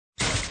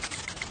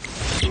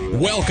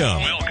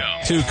Welcome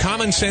to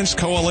Common Sense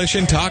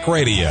Coalition Talk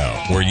Radio,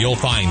 where you'll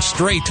find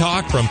straight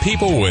talk from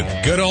people with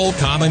good old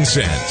common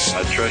sense.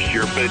 I trust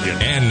your opinion.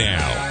 And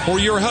now, for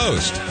your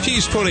host,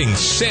 she's putting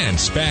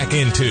sense back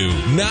into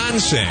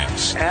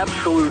nonsense.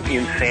 Absolute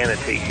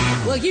insanity.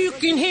 Well, you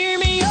can hear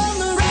me on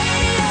the radio.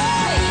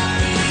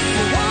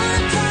 You want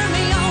to turn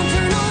me on,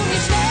 turn on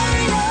your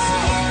stereo.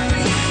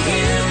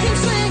 You can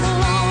sing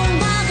along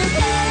while they're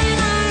playing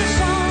our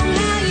song.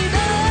 Now you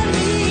done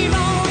me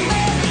wrong,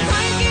 baby,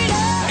 crank it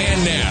up. And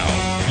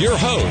now, your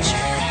host,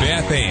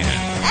 Beth Ann.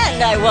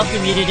 And I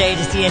welcome you today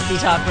to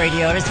CSC Talk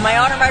Radio. It is my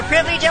honor, my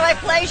privilege, and my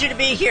pleasure to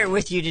be here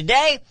with you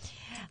today.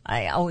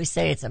 I always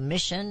say it's a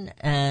mission,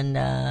 and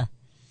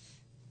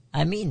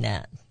I mean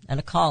that, and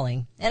a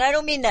calling. And I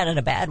don't mean that in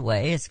a bad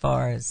way as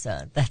far as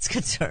that's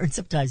concerned.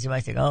 Sometimes you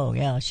might think, oh,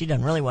 yeah, she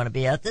doesn't really want to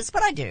be at this,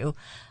 but I do.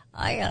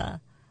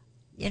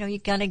 You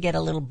kind of get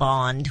a little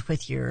bond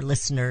with your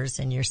listeners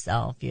and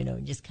yourself, you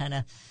just kind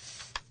of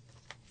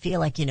feel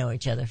like you know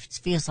each other. It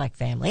feels like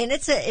family. And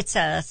it's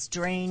a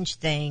strange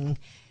thing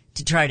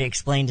to try to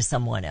explain to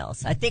someone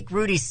else. I think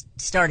Rudy's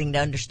starting to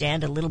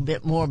understand a little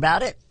bit more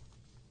about it.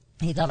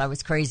 He thought I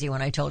was crazy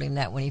when I told him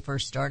that when he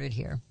first started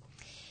here.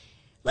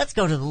 Let's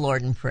go to the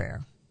Lord in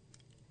prayer.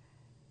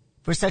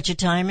 For such a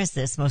time as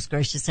this, most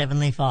gracious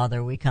Heavenly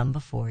Father, we come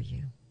before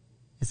you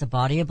as a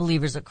body of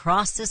believers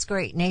across this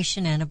great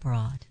nation and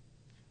abroad.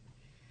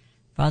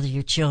 Father,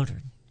 your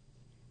children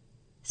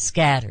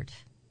scattered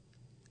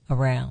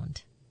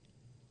around.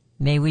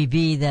 May we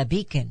be the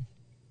beacon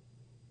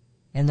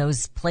in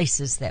those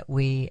places that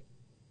we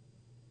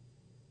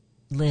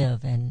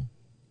live and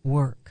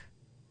work.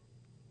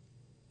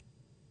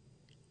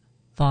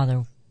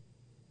 Father,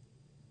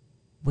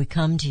 we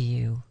come to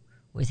you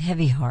with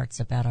heavy hearts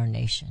about our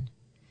nation.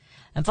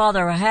 And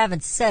Father, I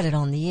haven't said it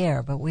on the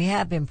air, but we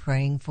have been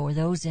praying for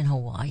those in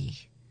Hawaii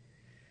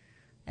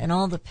and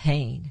all the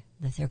pain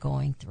that they're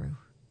going through.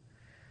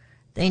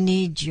 They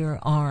need your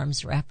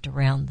arms wrapped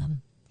around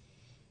them.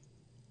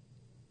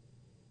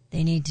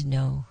 They need to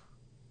know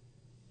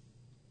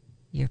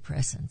your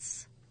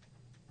presence.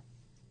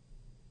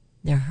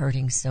 They're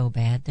hurting so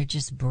bad. They're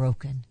just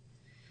broken.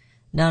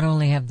 Not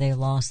only have they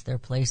lost their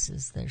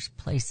places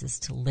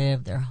to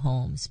live, their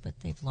homes,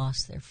 but they've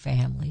lost their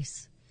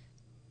families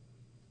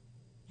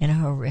in a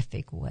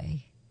horrific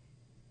way.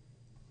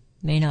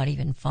 May not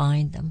even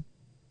find them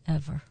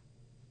ever.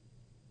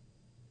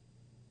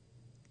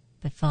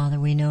 But Father,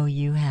 we know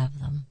you have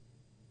them.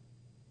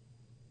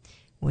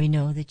 We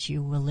know that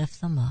you will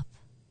lift them up.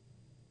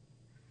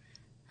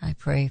 I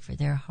pray for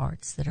their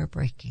hearts that are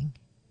breaking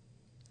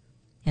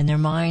and their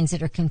minds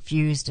that are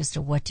confused as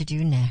to what to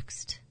do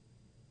next.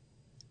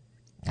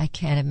 I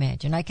can't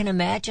imagine. I can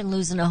imagine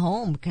losing a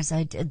home because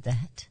I did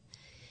that.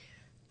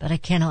 But I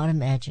cannot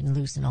imagine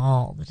losing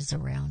all that is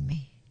around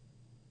me.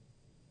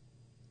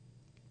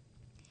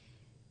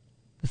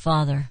 But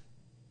Father,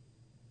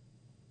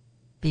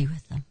 be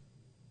with them.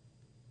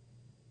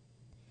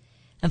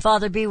 And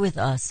Father, be with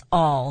us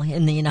all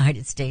in the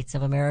United States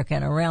of America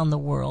and around the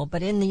world.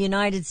 But in the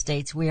United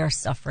States, we are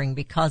suffering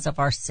because of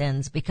our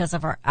sins, because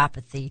of our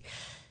apathy,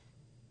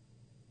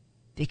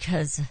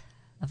 because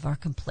of our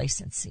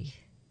complacency.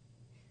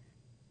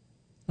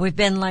 We've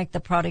been like the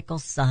prodigal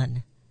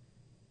son.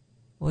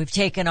 We've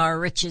taken our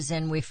riches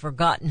and we've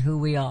forgotten who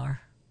we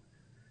are.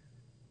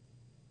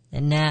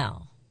 And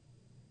now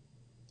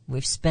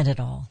we've spent it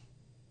all.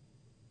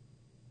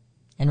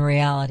 And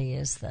reality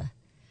is the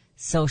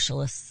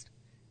socialist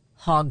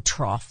hog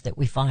trough that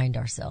we find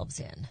ourselves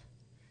in,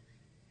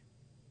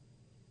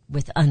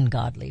 with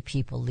ungodly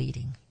people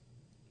leading.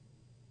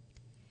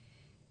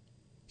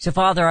 So,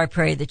 Father, I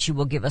pray that you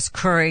will give us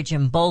courage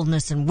and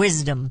boldness and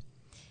wisdom.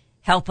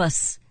 Help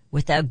us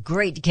with a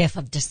great gift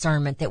of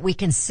discernment that we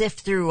can sift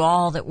through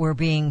all that we're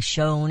being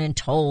shown and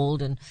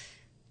told, and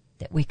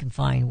that we can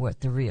find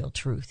what the real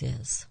truth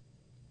is.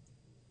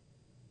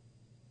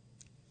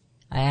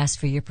 I ask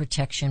for your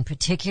protection,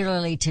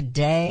 particularly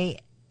today,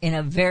 in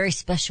a very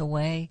special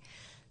way,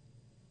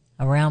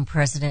 around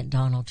President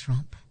Donald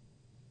Trump.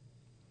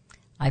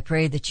 I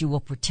pray that you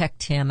will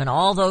protect him and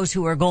all those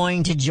who are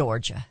going to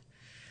Georgia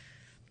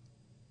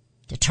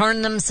to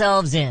turn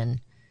themselves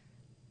in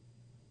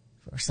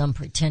for some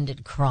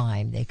pretended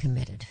crime they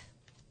committed.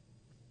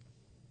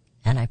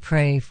 And I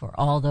pray for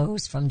all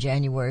those from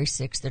January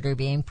 6th that are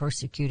being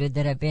persecuted,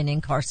 that have been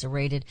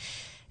incarcerated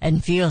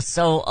and feel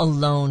so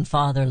alone.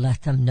 Father,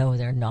 let them know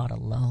they're not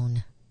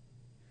alone.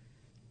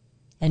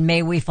 And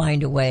may we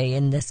find a way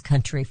in this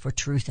country for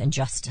truth and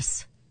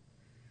justice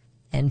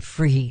and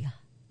free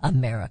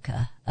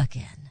America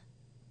again.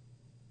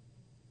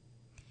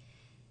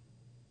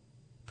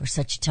 For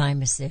such a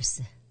time as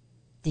this,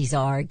 these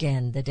are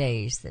again the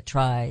days that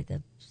try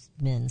the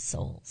men's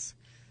souls.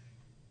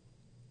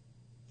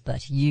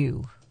 But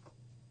you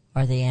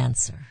are the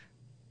answer.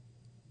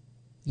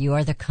 You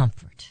are the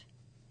comfort.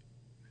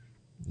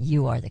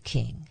 You are the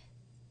King.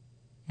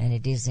 And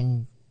it is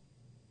in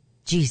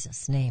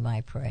Jesus' name I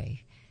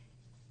pray.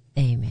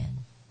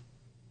 Amen.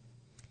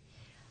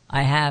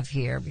 I have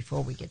here,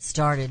 before we get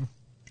started,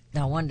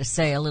 I wanted to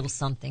say a little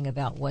something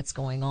about what's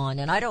going on.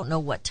 And I don't know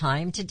what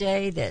time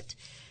today that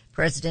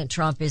President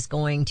Trump is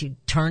going to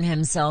turn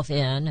himself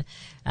in.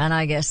 And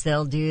I guess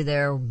they'll do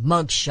their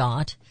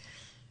mugshot.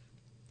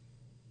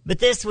 But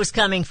this was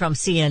coming from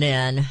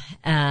CNN,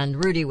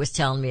 and Rudy was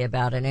telling me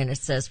about it. And it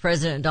says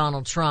President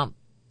Donald Trump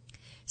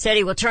said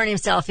he will turn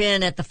himself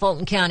in at the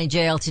Fulton County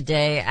Jail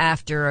today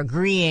after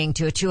agreeing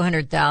to a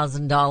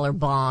 $200,000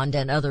 bond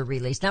and other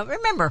release. Now,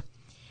 remember,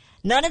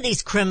 none of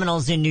these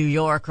criminals in New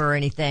York or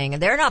anything,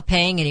 they're not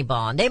paying any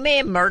bond. They may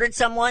have murdered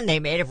someone. They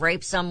may have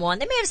raped someone.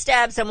 They may have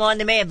stabbed someone.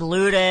 They may have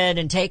looted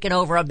and taken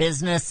over a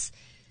business.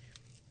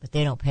 But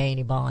they don't pay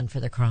any bond for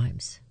their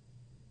crimes.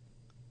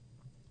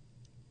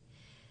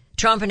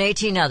 Trump and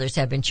 18 others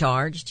have been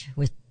charged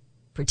with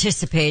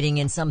participating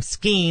in some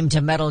scheme to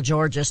meddle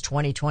Georgia's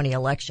 2020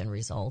 election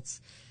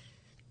results.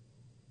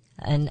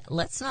 And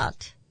let's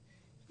not,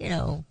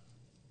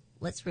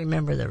 let's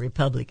remember the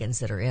Republicans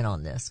that are in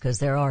on this, because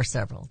there are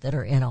several that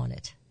are in on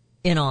it,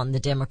 in on the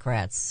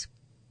Democrats'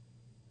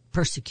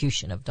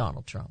 persecution of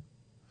Donald Trump.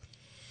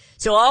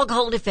 So all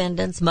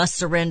co-defendants must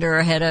surrender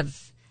ahead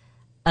of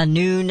a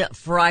noon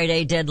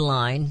Friday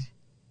deadline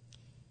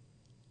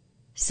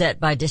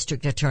set by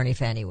District Attorney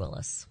Fani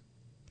Willis.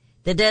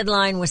 The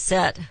deadline was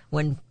set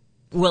when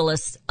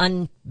Willis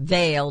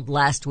unveiled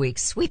last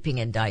week's sweeping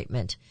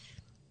indictment.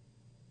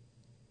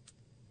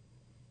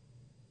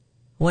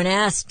 When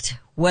asked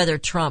whether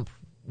Trump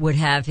would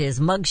have his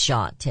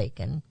mugshot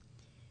taken,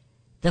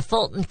 the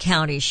Fulton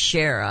County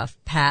Sheriff,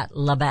 Pat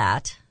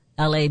Labat,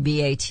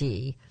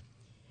 L-A-B-A-T,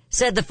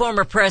 said the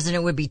former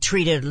president would be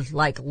treated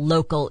like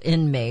local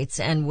inmates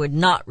and would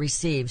not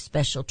receive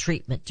special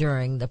treatment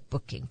during the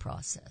booking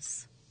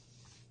process.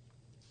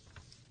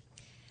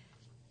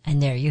 And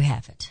there you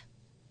have it.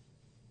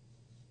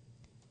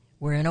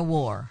 We're in a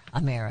war,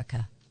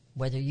 America.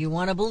 Whether you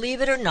want to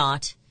believe it or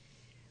not,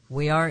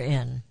 we are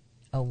in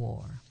a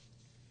war.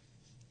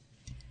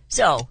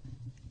 So,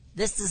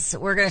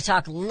 we're going to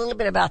talk a little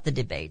bit about the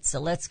debate.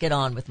 So let's get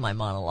on with my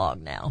monologue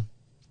now.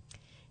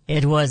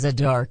 It was a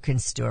dark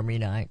and stormy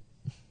night.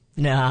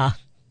 Nah,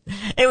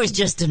 it was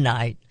just a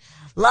night.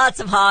 Lots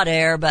of hot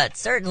air, but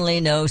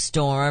certainly no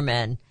storm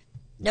and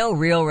no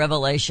real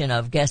revelation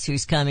of guess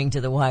who's coming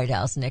to the White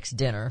House next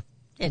dinner.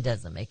 It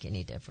doesn't make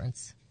any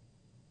difference.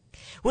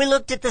 We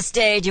looked at the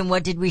stage and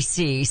what did we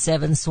see?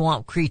 7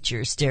 swamp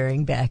creatures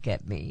staring back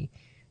at me.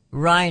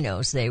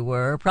 Rhinos they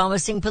were,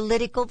 promising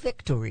political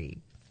victory.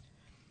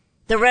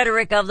 The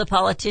rhetoric of the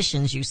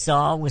politicians you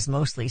saw was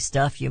mostly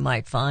stuff you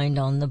might find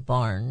on the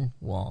barn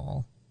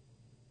wall.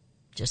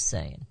 Just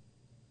saying.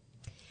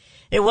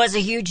 It was a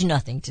huge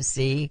nothing to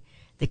see.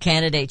 The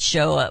candidate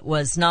show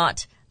was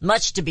not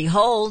much to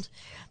behold.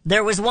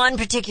 There was one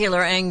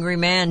particular angry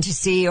man to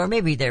see, or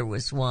maybe there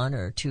was 1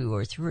 or 2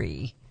 or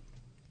 3.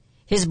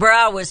 His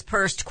brow was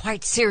pursed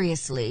quite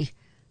seriously.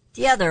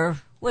 The other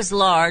was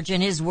large,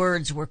 and his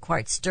words were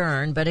quite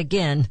stern, but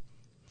again,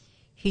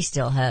 he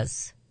still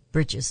has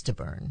bridges to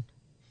burn.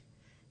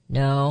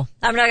 No,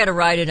 I'm not going to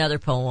write another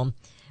poem,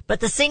 but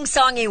the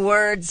sing-songy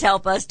words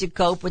help us to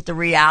cope with the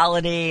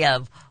reality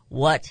of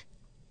what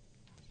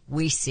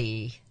we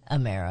see,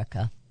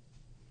 America.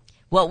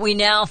 What we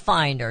now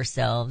find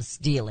ourselves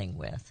dealing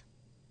with.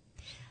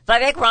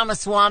 Vivek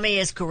Ramaswamy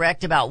is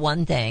correct about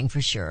one thing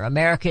for sure.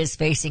 America is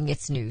facing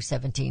its new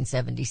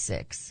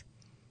 1776.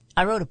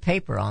 I wrote a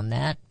paper on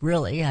that.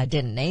 Really, I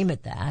didn't name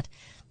it that.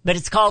 But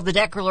it's called the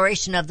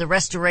Declaration of the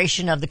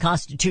Restoration of the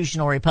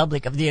Constitutional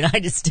Republic of the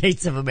United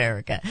States of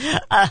America.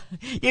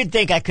 You'd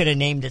think I could have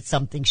named it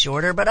something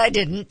shorter, but I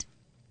didn't.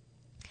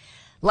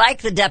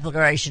 Like the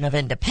Declaration of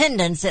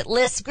Independence, it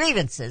lists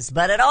grievances,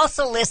 but it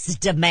also lists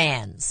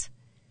demands.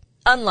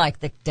 Unlike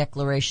the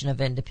Declaration of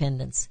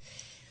Independence,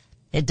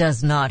 it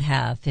does not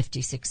have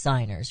 56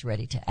 signers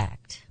ready to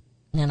act.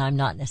 And I'm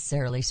not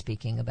necessarily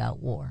speaking about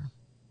war.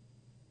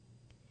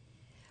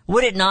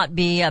 Would it not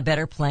be a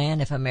better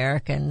plan if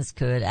Americans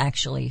could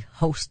actually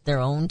host their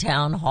own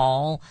town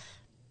hall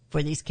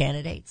for these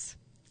candidates?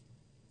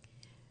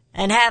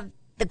 And have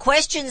the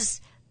questions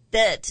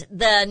that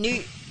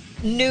the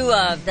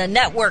the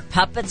network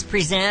puppets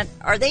present,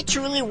 are they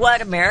truly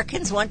what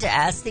Americans want to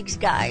ask these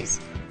guys?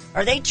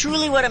 Are they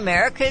truly what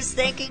America is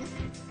thinking?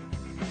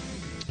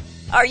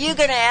 Are you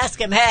going to ask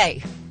them,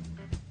 hey,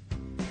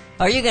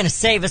 are you going to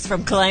save us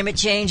from climate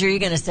change? Or are you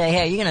going to say,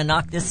 hey, are you going to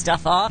knock this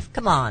stuff off?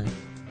 Come on.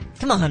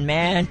 Come on,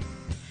 man.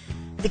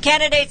 The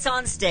candidates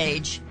on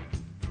stage,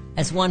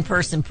 as one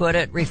person put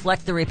it,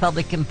 reflect the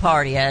Republican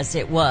Party as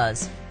it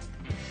was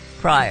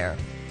prior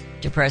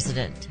to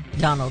President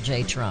Donald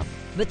J. Trump,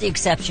 with the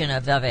exception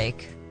of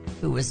Vivek,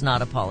 who was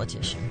not a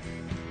politician.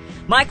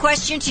 My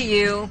question to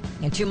you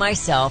and to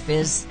myself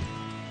is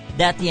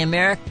that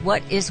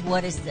what is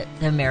that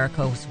the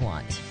Americans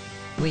want?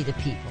 We the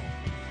people.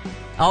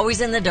 Always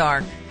in the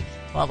dark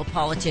while the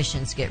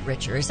politicians get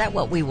richer. Is that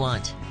what we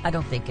want? I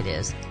don't think it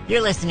is.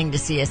 You're listening to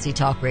CSC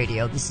Talk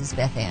Radio. This is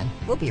Beth Ann.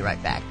 We'll be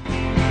right back.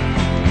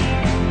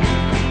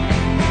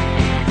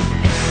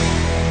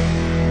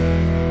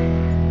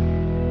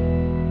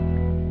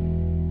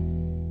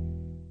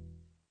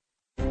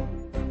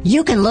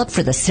 You can look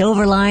for the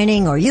silver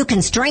lining, or you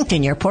can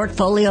strengthen your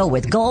portfolio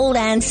with gold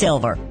and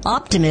silver.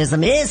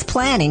 Optimism is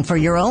planning for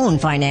your own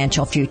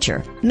financial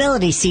future.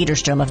 Melody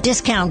Cedarstrom of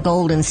Discount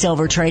Gold and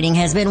Silver Trading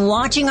has been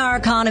watching our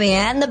economy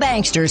and the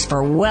banksters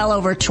for well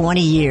over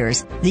 20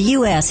 years. The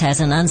U.S. has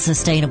an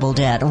unsustainable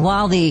debt, and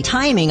while the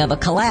timing of a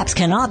collapse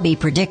cannot be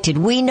predicted,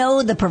 we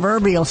know the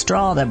proverbial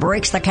straw that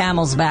breaks the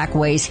camel's back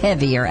weighs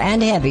heavier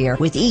and heavier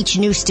with each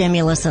new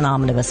stimulus and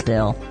omnibus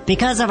bill.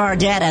 Because of our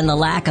debt and the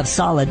lack of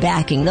solid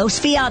backing, those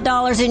fiat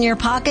dollars in your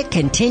pocket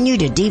continue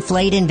to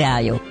deflate in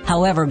value.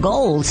 However,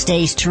 gold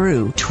stays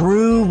true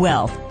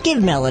wealth.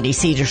 Give Melody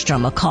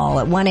Cedarstrom a call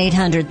at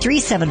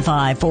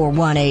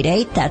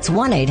 1-800-375-4188. That's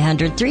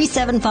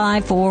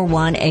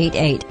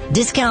 1-800-375-4188.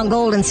 Discount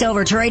Gold and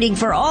Silver Trading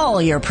for all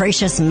your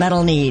precious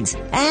metal needs.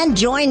 And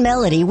join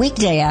Melody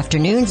weekday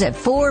afternoons at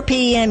 4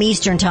 p.m.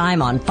 Eastern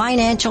Time on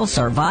Financial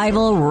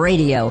Survival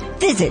Radio.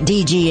 Visit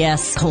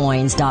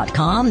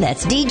dgscoins.com.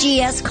 That's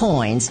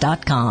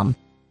dgscoins.com.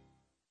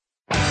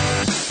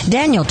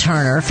 Daniel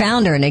Turner,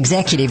 founder and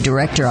executive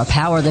director of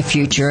Power the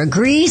Future,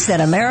 agrees that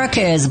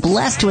America is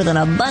blessed with an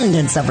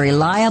abundance of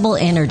reliable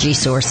energy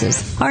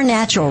sources. Our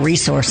natural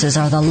resources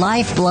are the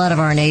lifeblood of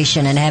our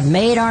nation and have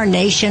made our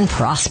nation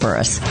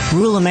prosperous.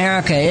 Rural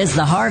America is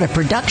the heart of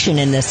production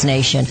in this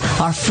nation.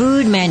 Our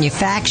food,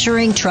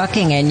 manufacturing,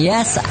 trucking, and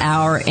yes,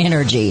 our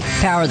energy.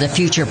 Power the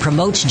Future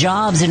promotes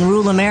jobs in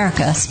rural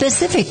America,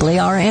 specifically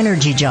our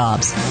energy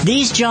jobs.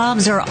 These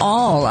jobs are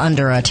all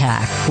under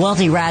attack.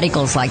 Wealthy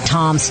radicals like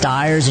Tom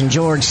Steyer and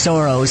George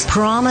Soros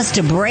promise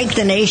to break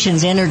the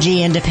nation's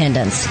energy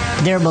independence.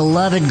 Their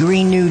beloved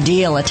Green New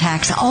Deal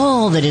attacks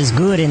all that is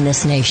good in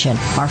this nation.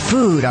 Our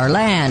food, our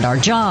land, our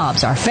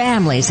jobs, our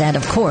families, and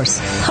of course,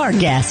 our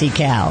gassy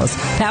cows.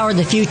 Power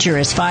the Future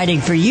is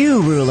fighting for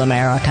you, rural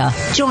America.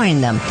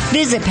 Join them.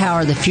 Visit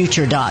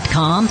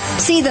PowerTheFuture.com.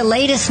 See the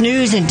latest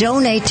news and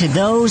donate to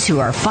those who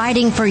are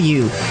fighting for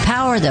you.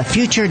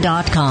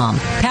 PowerTheFuture.com.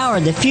 Power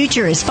the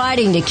Future is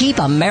fighting to keep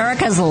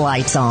America's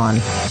lights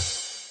on.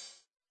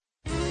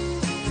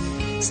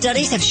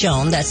 Studies have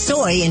shown that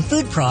soy in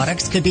food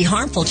products could be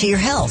harmful to your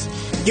health.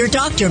 Your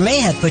doctor may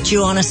have put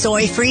you on a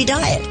soy-free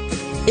diet.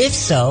 If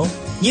so,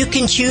 you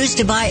can choose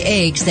to buy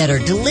eggs that are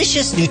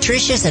delicious,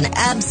 nutritious, and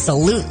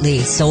absolutely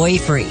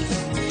soy-free.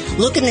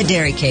 Look in the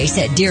dairy case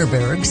at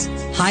Dierberg's,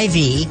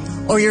 Hy-Vee,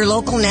 or your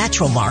local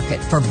natural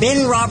market for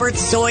Ben Roberts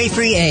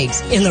soy-free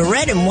eggs in the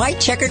red and white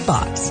checkered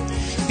box.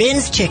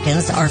 Ben's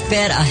chickens are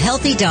fed a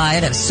healthy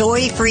diet of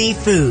soy-free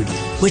food,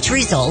 which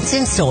results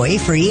in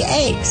soy-free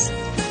eggs.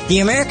 The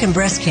American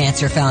Breast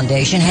Cancer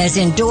Foundation has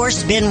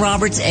endorsed Ben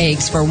Roberts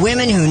eggs for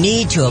women who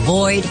need to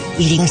avoid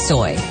eating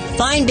soy.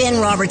 Find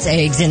Ben Roberts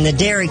eggs in the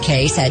dairy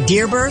case at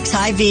Dierberg's,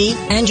 Hy-Vee,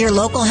 and your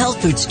local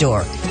health food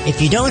store.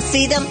 If you don't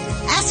see them,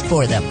 ask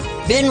for them.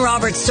 Ben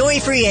Roberts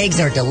soy-free eggs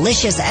are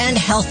delicious and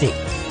healthy.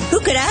 Who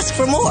could ask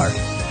for more?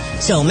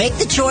 So make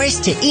the choice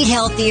to eat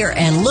healthier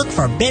and look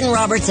for Ben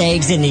Roberts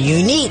eggs in the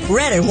unique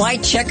red and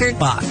white checkered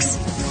box.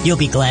 You'll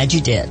be glad you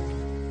did.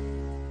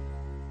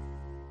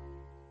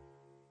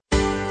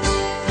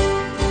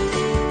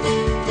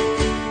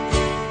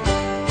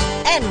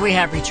 We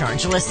have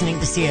returned. You're listening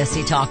to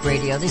CSC Talk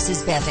Radio. This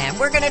is Beth Ann.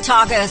 We're going to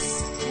talk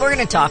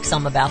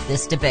some about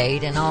this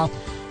debate, and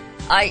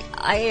I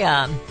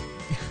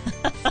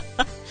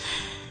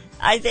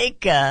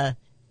think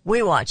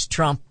we watched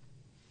Trump.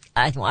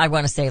 I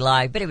want to say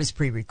live, but it was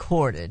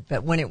pre-recorded.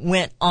 But when it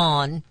went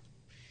on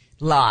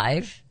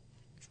live,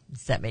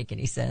 does that make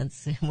any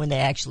sense? When they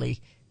actually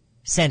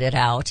sent it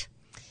out,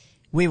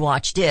 we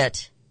watched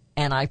it,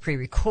 and I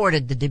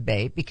pre-recorded the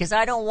debate because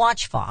I don't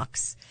watch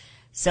Fox.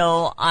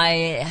 So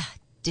I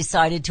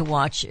decided to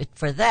watch it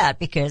for that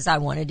because I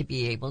wanted to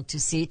be able to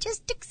see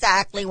just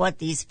exactly what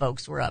these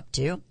folks were up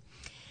to.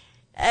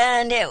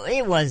 And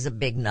it was a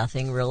big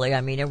nothing, really. I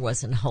mean, there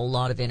wasn't a whole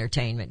lot of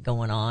entertainment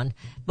going on.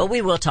 But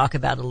we will talk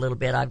about it a little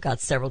bit. I've got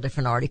several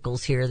different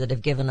articles here that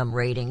have given them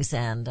ratings.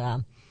 And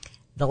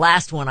the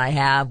last one I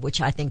have,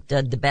 which I think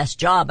did the best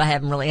job, I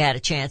haven't really had a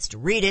chance to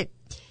read it.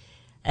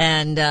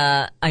 And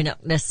I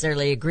don't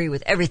necessarily agree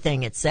with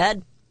everything it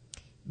said.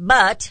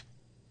 But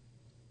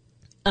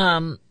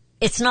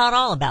it's not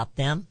all about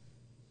them.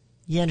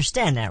 You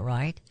understand that,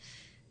 right?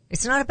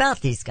 It's not about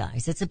these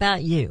guys. It's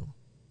about you.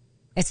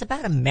 It's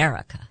about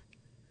America.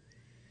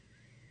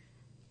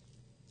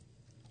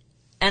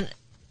 And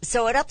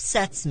so it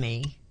upsets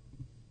me.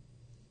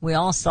 We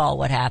all saw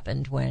what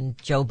happened when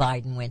Joe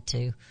Biden went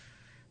to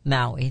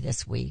Maui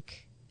this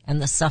week.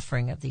 And the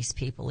suffering of these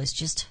people is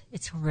just,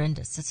 it's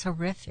horrendous. It's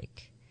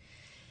horrific.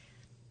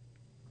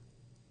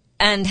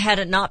 And had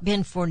it not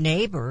been for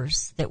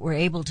neighbors that were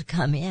able to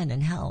come in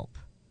and help,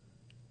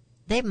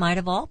 they might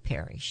have all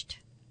perished.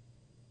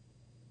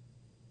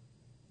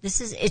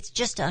 It's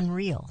just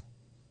unreal.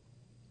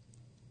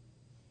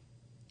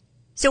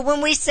 So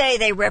when we say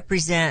they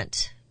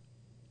represent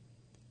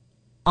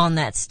on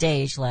that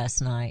stage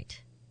last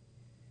night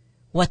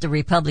what the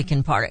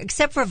Republican Party,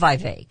 except for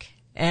Vivek,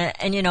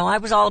 and you know, I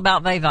was all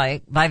about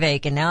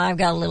Vivek, and now I've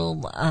got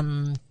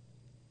I'm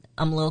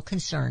a little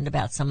concerned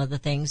about some of the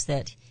things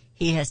that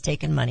he has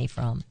taken money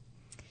from.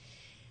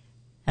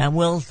 And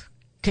we'll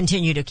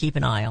continue to keep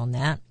an eye on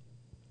that.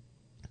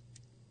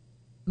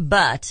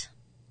 But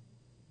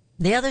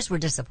the others were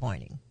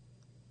disappointing.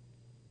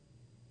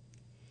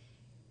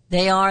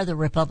 They are the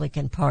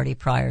Republican Party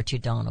prior to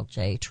Donald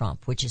J.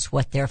 Trump, which is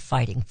what they're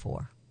fighting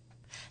for.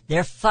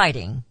 They're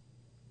fighting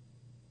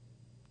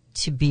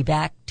to be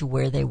back to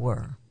where they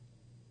were.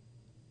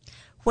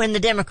 When the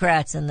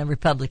Democrats and the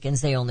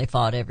Republicans, they only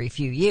fought every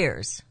few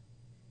years.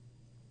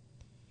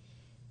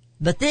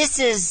 But this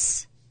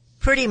is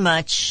pretty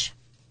much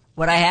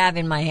what I have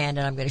in my hand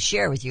and I'm going to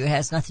share with you. It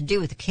has nothing to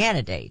do with the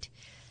candidate,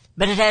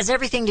 but it has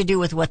everything to do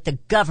with what the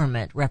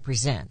government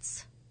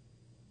represents.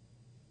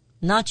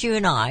 Not you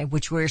and I,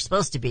 which we're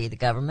supposed to be the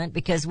government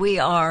because we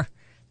are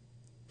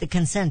the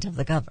consent of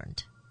the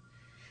governed.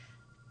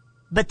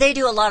 But they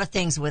do a lot of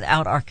things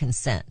without our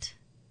consent.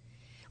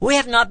 We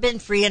have not been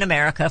free in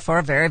America for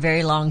a very,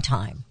 very long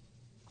time.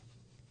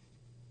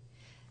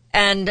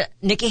 And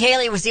Nikki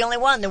Haley was the only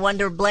one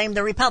to blame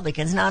the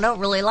Republicans. Now, I don't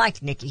really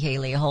like Nikki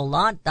Haley a whole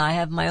lot. I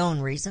have my own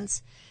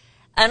reasons.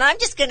 And I'm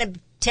just going to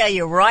tell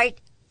you right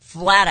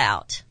flat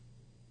out.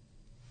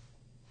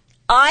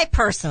 I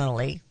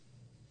personally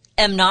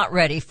am not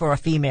ready for a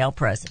female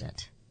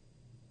president.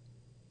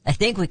 I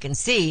think we can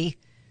see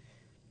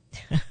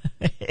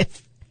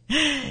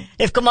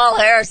if Kamala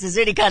Harris is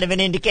any kind of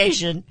an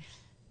indication,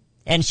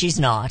 and she's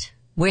not.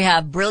 We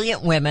have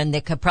brilliant women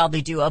that could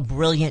probably do a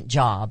brilliant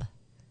job.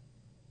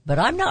 But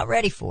I'm not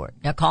ready for it.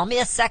 Now call me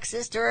a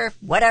sexist or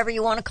whatever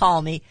you want to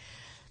call me.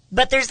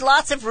 But there's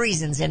lots of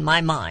reasons in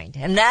my mind.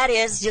 And that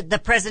is the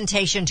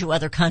presentation to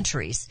other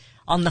countries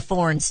on the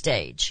foreign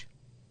stage.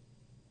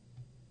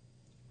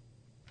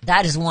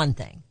 That is one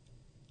thing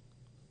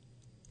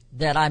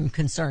that I'm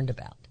concerned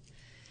about.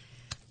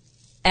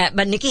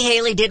 But Nikki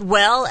Haley did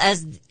well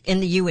as in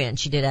the UN.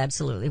 She did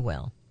absolutely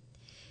well.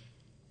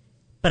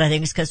 But I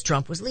think it's because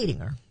Trump was leading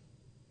her.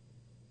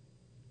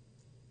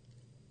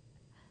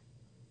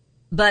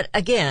 But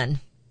again,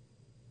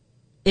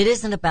 it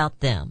isn't about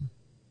them.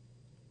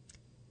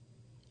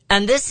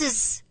 And this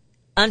is,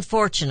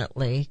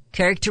 unfortunately,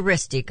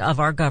 characteristic of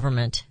our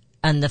government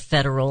and the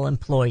federal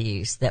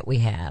employees that we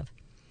have.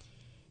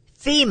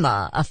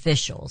 FEMA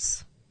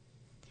officials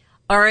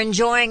are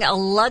enjoying a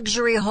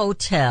luxury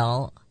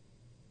hotel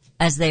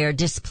as they are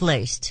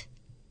displaced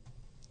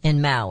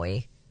in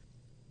Maui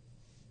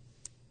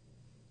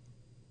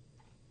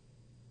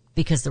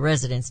because the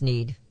residents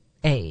need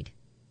aid.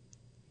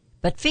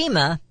 But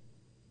FEMA,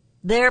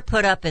 they're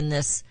put up in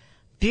this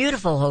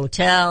beautiful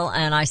hotel,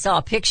 and I saw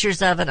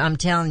pictures of it. I'm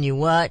telling you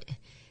what,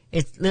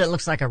 it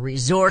looks like a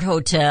resort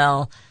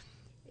hotel.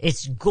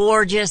 It's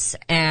gorgeous,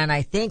 and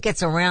I think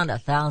it's around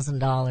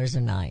 $1,000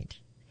 a night.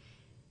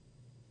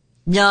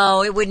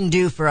 No, it wouldn't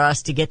do for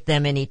us to get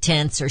them any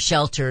tents or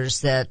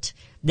shelters that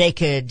they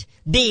could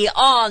be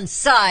on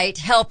site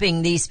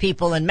helping these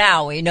people in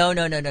Maui.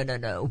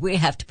 No. We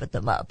have to put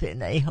them up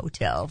in a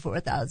hotel for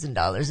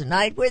 $1,000 a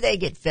night where they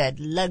get fed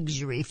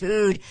luxury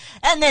food,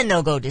 and then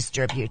they'll go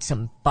distribute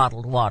some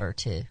bottled water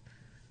to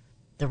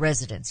the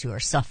residents who are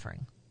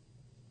suffering.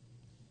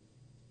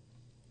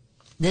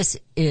 This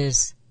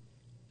is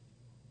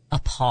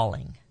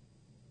appalling,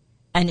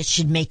 and it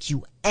should make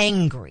you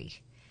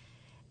angry.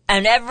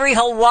 And every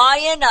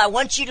Hawaiian, I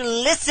want you to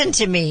listen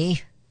to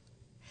me.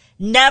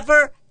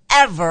 Never,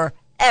 ever,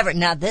 ever.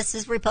 Now, this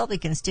is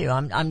Republicans, too.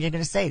 I'm just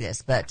going to say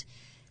this, but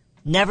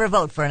never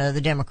vote for another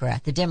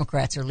Democrat. The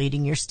Democrats are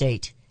leading your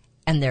state,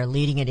 and they're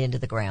leading it into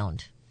the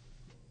ground.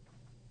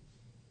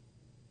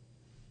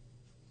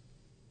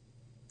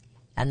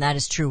 And that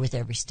is true with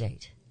every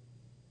state.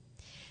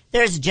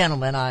 There's a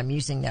gentleman, I'm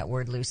using that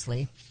word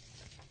loosely,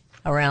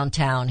 around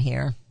town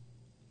here.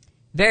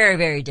 Very,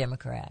 very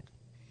Democrat.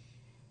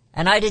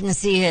 And I didn't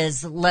see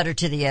his letter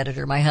to the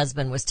editor. My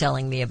husband was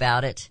telling me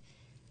about it.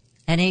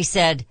 And he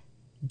said,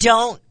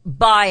 don't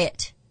buy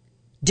it.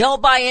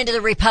 Don't buy into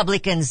the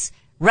Republicans'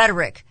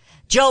 rhetoric.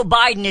 Joe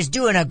Biden is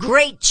doing a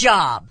great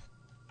job.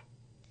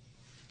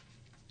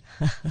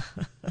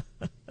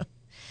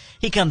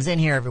 He comes in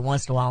here every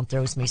once in a while and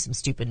throws me some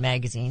stupid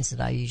magazines that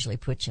I usually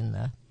put in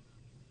the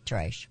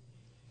trash.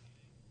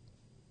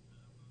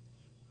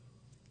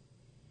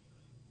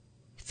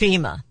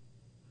 FEMA.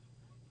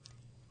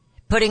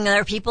 Putting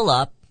their people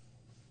up.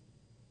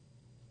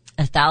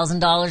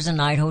 $1,000 a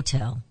night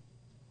hotel.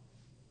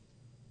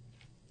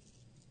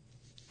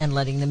 And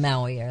letting the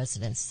Maui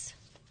residents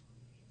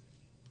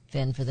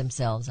fend for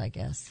themselves, I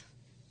guess.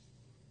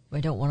 I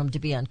don't want them to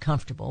be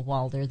uncomfortable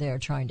while they're there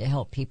trying to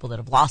help people that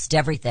have lost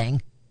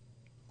everything.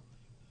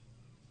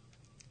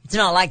 It's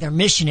not like they're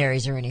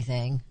missionaries or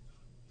anything.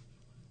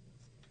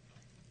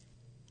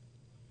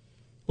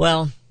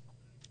 Well,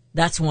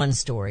 that's one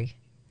story.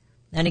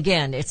 And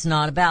again, it's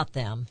not about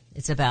them.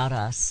 It's about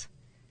us.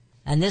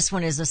 And this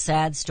one is a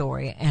sad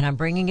story, and I'm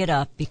bringing it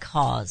up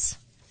because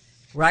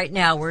right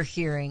now we're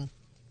hearing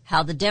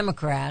how the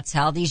Democrats,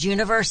 how these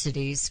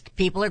universities,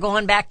 people are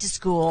going back to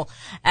school,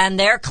 and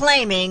they're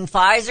claiming,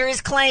 Pfizer is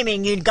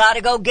claiming, you've got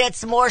to go get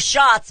some more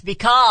shots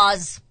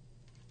because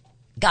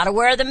Gotta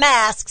wear the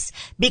masks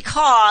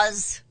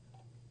because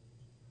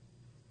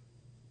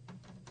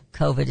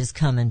COVID is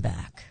coming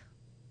back.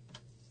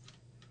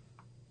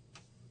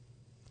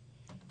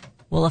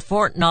 Well, a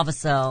Fort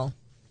Novosil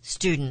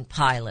student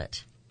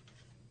pilot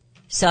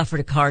suffered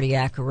a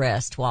cardiac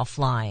arrest while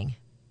flying.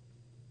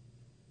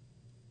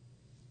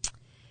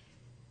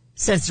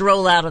 Since the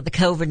rollout of the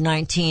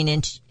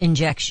COVID-19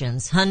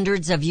 injections,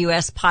 hundreds of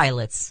U.S.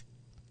 pilots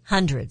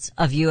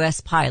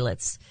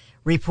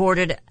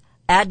reported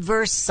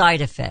adverse side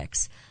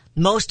effects,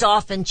 most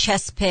often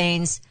chest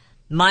pains,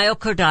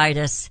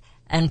 myocarditis,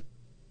 and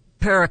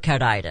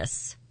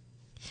pericarditis.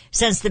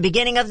 Since the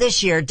beginning of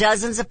this year,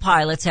 dozens of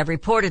pilots have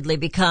reportedly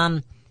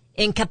become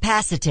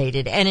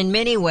incapacitated and in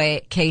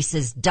many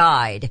cases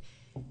died,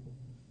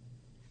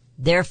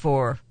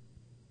 therefore,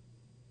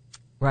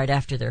 right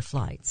after their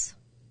flights.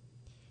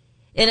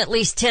 In at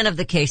least 10 of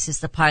the cases,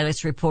 the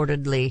pilots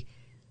reportedly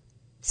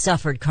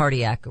suffered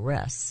cardiac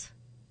arrests.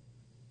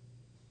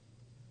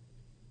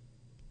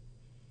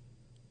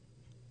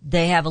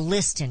 They have a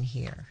list in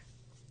here.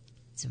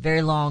 It's a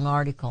very long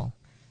article.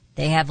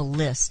 They have a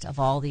list of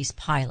all these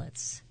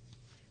pilots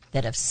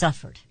that have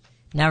suffered.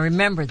 Now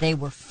remember, they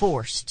were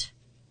forced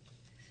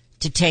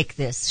to take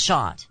this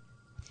shot.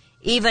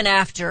 Even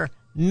after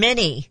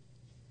many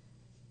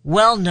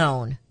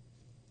well-known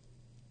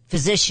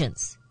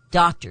physicians,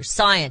 doctors,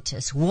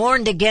 scientists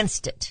warned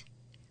against it,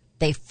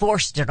 they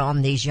forced it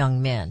on these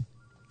young men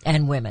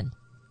and women.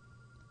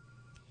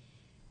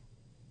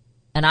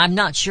 And I'm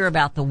not sure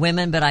about the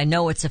women, but I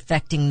know it's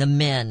affecting the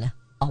men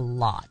a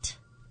lot.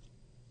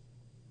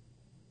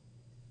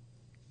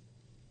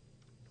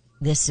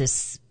 This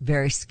is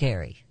very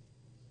scary.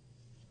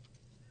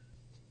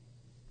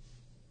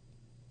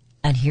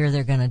 And here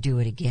they're going to do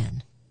it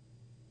again.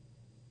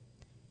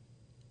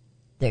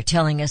 They're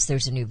telling us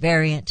there's a new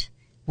variant.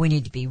 We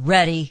need to be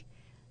ready.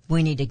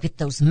 We need to get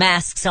those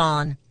masks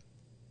on.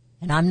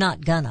 And I'm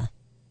not gonna.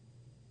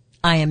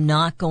 I am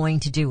not going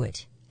to do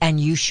it. And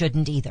you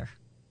shouldn't either.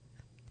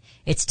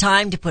 It's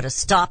time to put a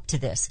stop to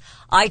this.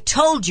 I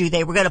told you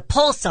they were going to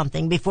pull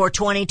something before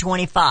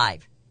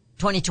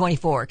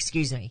 2024,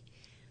 excuse me.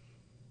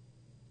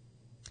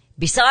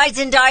 Besides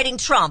indicting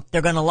Trump,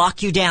 they're going to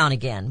lock you down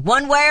again.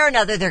 One way or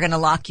another, they're going to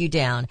lock you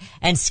down.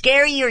 And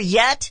scarier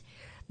yet,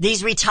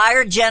 these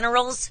retired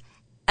generals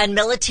and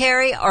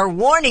military are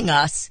warning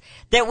us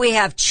that we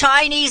have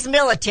Chinese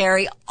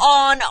military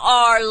on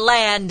our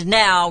land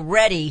now,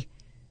 ready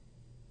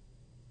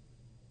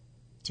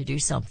to do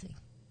something.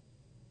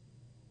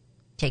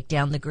 Take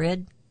down the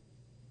grid?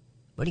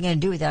 What are you going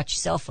to do without your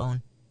cell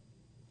phone?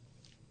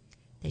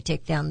 They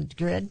take down the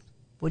grid?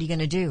 What are you going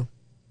to do?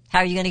 How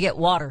are you going to get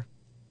water?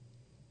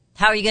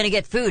 How are you going to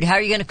get food? How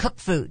are you going to cook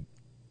food?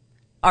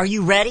 Are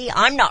you ready?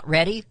 I'm not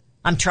ready.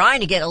 I'm trying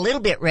to get a little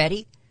bit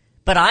ready,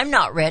 but I'm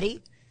not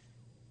ready.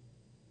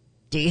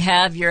 Do you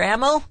have your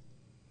ammo?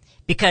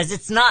 Because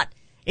it's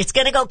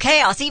going to go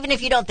chaos, even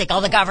if you don't think,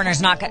 the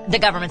government's not going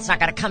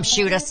to come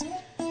shoot us.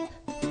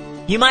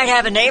 You might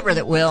have a neighbor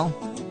that will.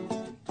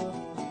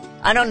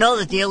 I don't know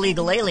that the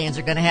illegal aliens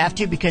are going to have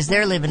to, because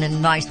they're living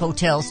in nice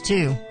hotels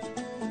too.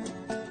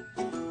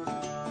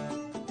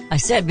 I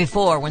said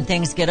before, when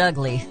things get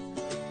ugly,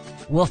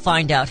 we'll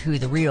find out who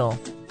the real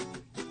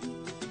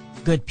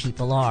good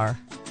people are.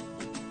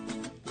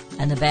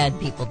 And the bad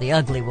people, the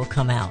ugly, will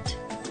come out.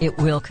 It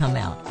will come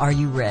out. Are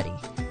you ready?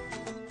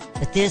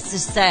 But this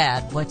is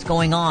sad, what's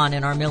going on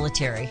in our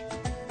military.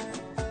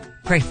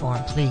 Pray for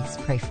them, please.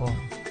 Pray for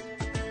them.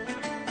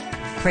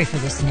 Pray for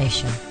this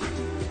nation.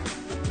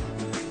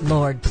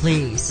 Lord,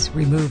 please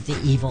remove the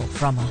evil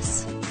from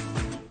us.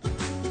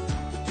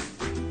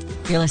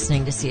 You're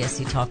listening to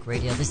CSC Talk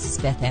Radio. This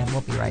is Beth Ann.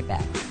 We'll be right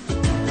back.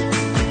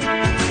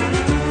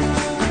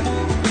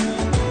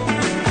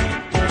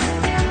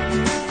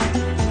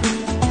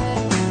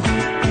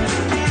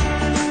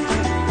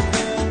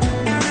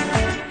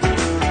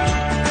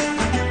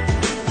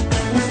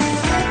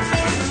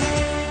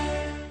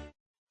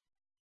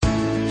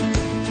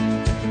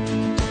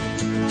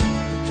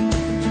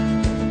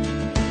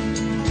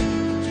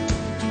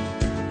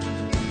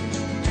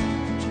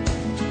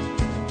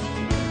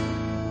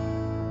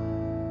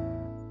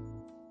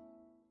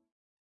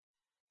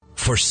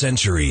 For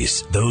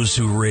centuries, those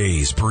who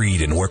raise,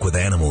 breed, and work with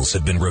animals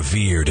have been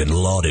revered and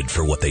lauded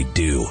for what they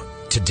do.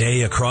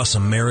 Today, across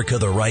America,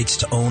 the rights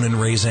to own and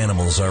raise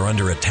animals are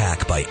under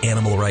attack by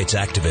animal rights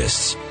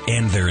activists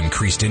and their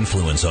increased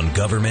influence on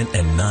government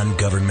and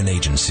non-government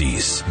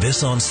agencies.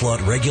 This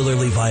onslaught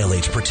regularly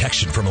violates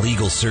protection from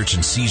illegal search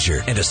and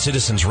seizure and a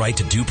citizen's right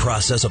to due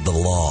process of the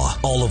law,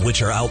 all of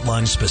which are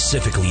outlined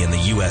specifically in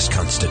the U.S.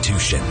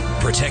 Constitution.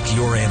 Protect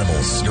your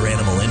animals, your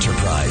animal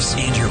enterprise,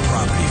 and your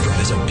property from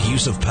this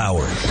abuse of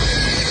power.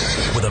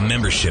 With a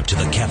membership to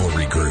the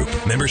Cavalry Group,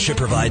 membership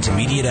provides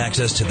immediate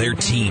access to their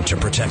team to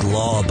protect law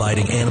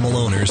law-abiding animal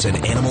owners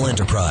and animal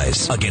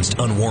enterprise against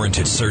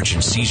unwarranted search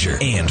and seizure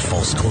and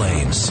false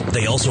claims.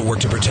 They also work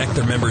to protect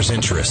their members'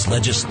 interests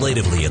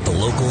legislatively at the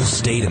local,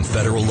 state, and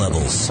federal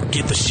levels.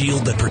 Get the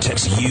shield that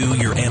protects you,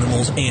 your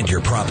animals, and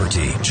your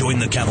property. Join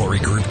the Cavalry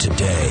Group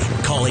today.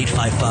 Call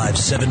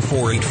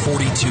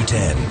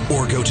 855-748-4210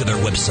 or go to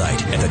their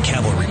website at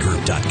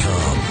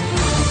thecavalrygroup.com.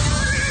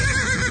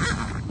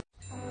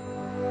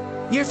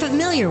 You're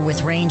familiar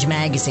with Range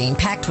Magazine,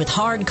 packed with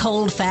hard,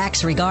 cold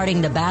facts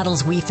regarding the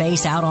battles we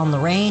face out on the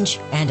range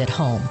and at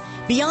home.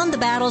 Beyond the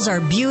battles are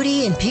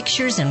beauty and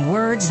pictures and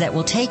words that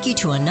will take you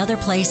to another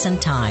place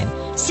and time.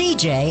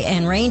 CJ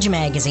and Range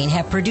Magazine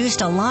have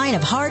produced a line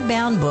of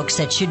hardbound books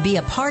that should be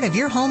a part of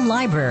your home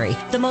library.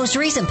 The most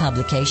recent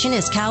publication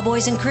is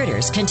Cowboys and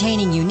Critters,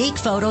 containing unique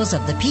photos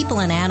of the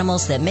people and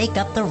animals that make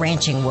up the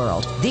ranching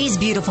world. These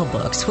beautiful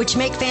books, which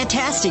make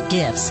fantastic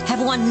gifts,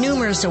 have won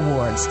numerous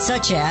awards,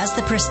 such as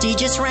the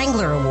prestigious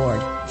Wrangler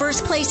Award,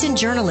 First Place in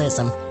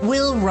Journalism,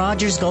 Will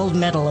Rogers Gold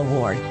Medal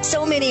Award.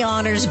 So many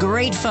honors,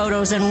 great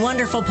photos, and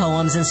wonderful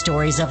poems and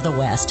stories of the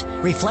West.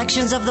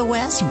 Reflections of the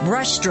West,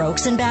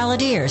 Brushstrokes and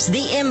Balladeers,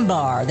 The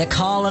Imbar, The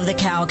Call of the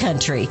Cow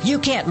Country. You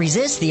can't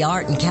resist the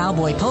art and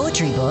cowboy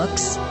poetry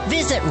books.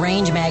 Visit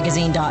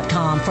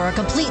rangemagazine.com for a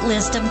complete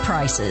list of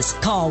prices.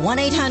 Call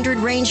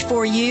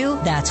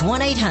 1-800-RANGE-4U. That's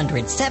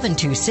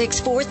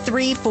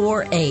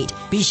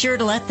 1-800-726-4348. Be sure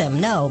to let them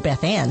know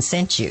Beth Ann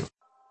sent you.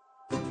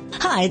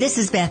 Hi, this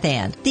is Beth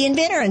Ann. The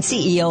inventor and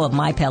CEO of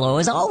MyPillow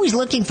is always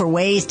looking for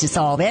ways to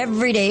solve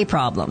everyday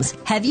problems.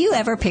 Have you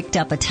ever picked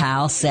up a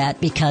towel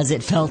set because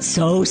it felt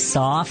so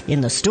soft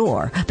in the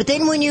store, but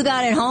then when you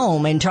got it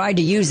home and tried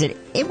to use it,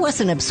 it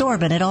wasn't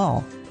absorbent at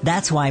all?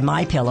 That's why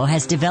MyPillow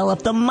has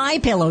developed the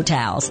MyPillow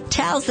towels.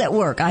 Towels that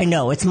work. I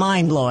know, it's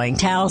mind-blowing.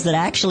 Towels that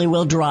actually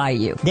will dry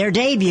you. They're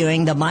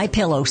debuting the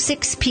MyPillow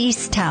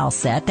 6-piece towel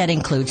set that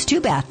includes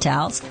 2 bath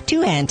towels, 2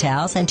 hand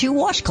towels, and 2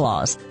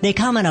 washcloths. They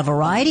come in a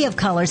variety of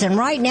colors, and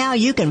right now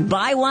you can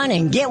buy one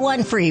and get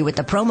one free with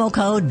the promo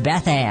code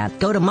BethAnn.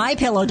 Go to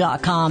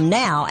MyPillow.com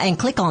now and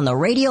click on the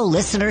radio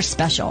listener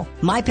special.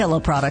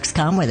 MyPillow products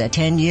come with a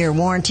 10-year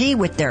warranty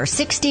with their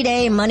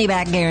 60-day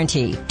money-back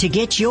guarantee. To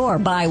get your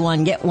buy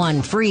one, get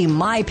one free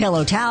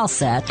MyPillow towel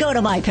set, go to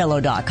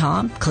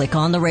MyPillow.com, click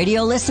on the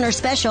radio listener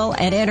special,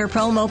 and enter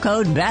promo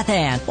code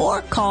BethAnn,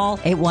 or call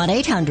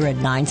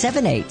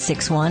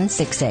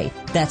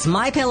 1-800-978-6168. That's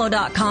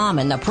MyPillow.com,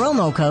 and the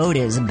promo code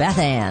is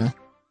BethAnn.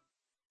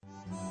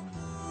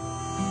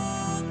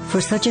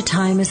 For such a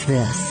time as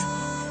this,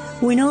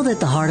 we know that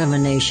the heart of a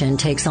nation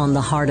takes on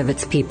the heart of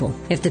its people.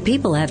 If the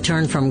people have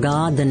turned from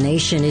God, the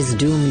nation is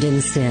doomed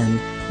in sin.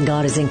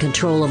 God is in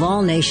control of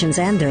all nations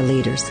and their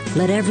leaders.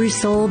 Let every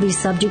soul be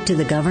subject to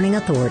the governing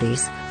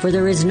authorities, for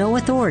there is no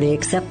authority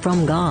except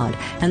from God,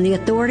 and the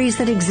authorities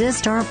that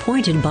exist are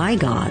appointed by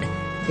God.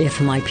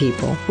 If my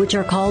people, which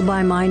are called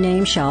by my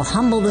name, shall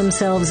humble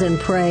themselves and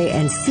pray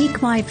and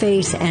seek my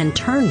face and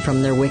turn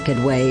from their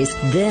wicked ways,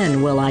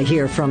 then will I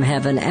hear from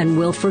heaven and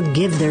will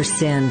forgive their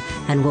sin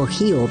and will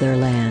heal their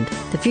land.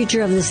 The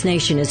future of this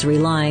nation is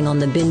relying on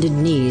the bended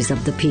knees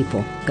of the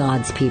people,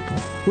 God's people.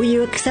 Will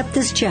you accept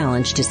this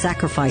challenge to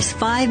sacrifice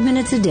 5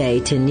 minutes a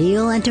day to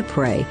kneel and to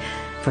pray?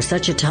 For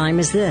such a time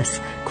as this,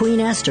 Queen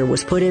Esther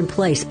was put in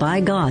place by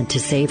God to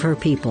save her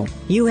people.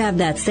 You have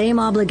that same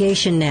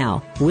obligation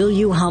now. Will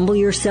you humble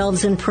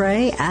yourselves and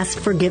pray, ask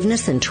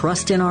forgiveness, and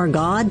trust in our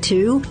God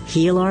to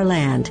heal our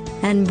land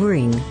and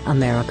bring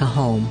America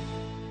home?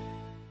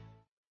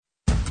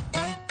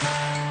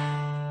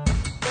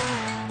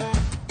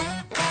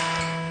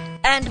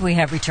 And we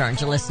have returned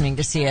to listening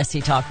to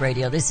CSC Talk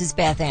Radio. This is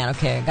Beth Ann.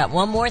 Okay, I got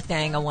one more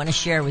thing I want to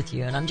share with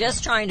you, and I'm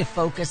just trying to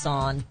focus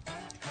on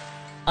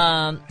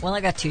well,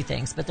 I got 2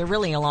 things, but they're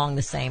really along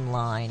the same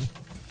line.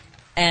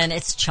 And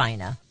it's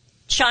China.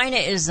 China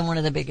is one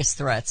of the biggest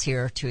threats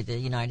here to the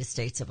United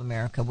States of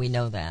America. We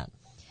know that.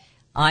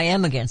 I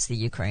am against the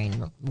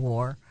Ukraine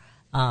war.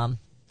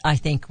 I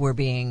think we're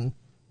being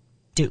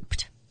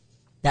duped.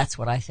 That's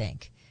what I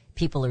think.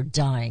 People are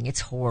dying.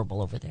 It's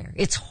horrible over there.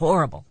 It's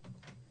horrible.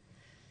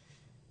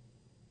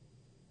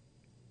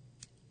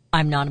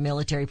 I'm not a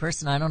military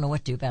person. I don't know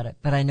what to do about it,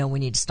 but I know we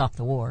need to stop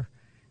the war.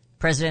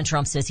 President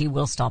Trump says he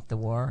will stop the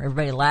war.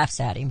 Everybody laughs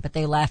at him, but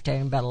they laughed at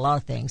him about a lot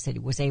of things that he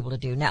was able to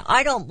do. Now,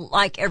 I don't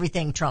like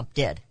everything Trump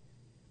did.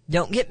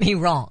 Don't get me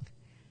wrong.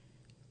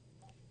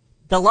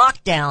 The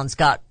lockdowns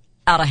got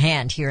out of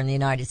hand here in the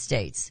United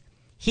States.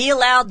 He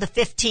allowed the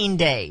 15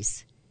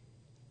 days.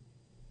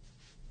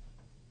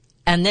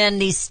 And then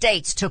these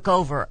states took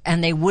over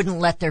and they wouldn't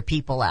let their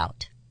people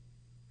out.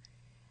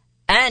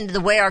 And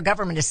the way our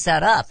government is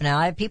set up,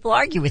 now people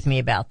argue with me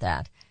about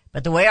that.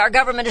 But the way our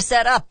government is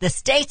set up, the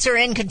states are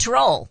in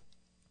control.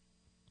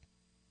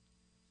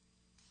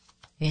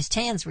 His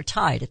hands were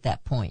tied at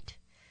that point.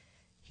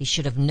 He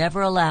should have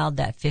never allowed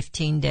that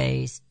 15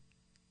 days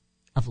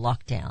of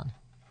lockdown.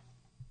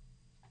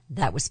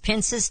 That was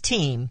Pence's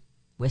team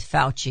with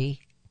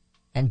Fauci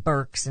and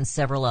Birx and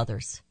several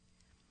others.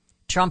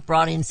 Trump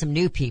brought in some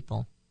new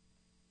people.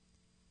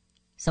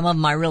 Some of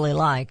them I really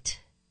liked.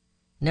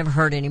 Never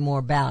heard any more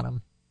about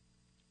them.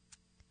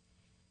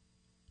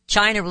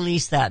 China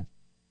released that.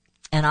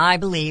 And I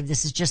believe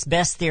this is just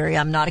best theory.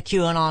 I'm not a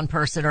QAnon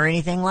person or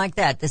anything like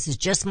that. This is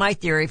just my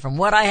theory from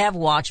what I have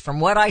watched, from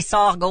what I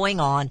saw going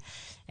on,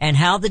 and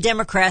how the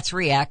Democrats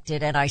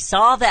reacted. And I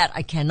saw that.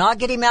 I cannot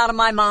get him out of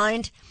my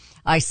mind.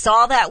 I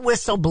saw that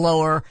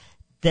whistleblower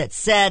that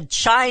said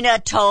China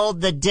told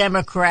the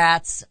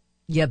Democrats,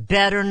 you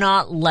better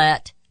not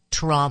let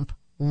Trump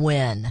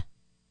win.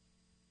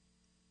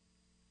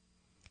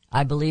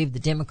 I believe the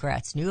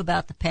Democrats knew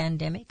about the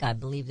pandemic. I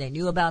believe they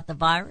knew about the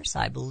virus.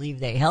 I believe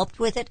they helped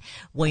with it.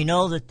 We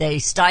know that they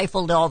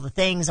stifled all the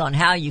things on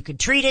how you could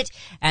treat it,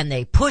 and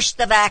they pushed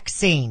the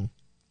vaccine.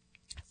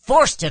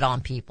 Forced it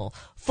on people.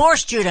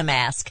 Forced you to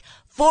mask.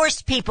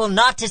 Forced people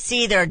not to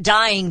see their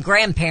dying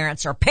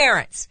grandparents or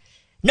parents.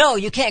 No,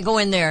 you can't go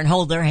in there and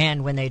hold their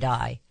hand when they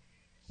die.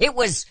 It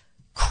was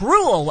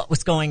cruel what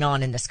was going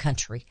on in this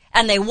country,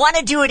 and they want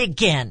to do it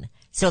again.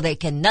 So they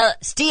can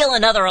steal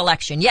another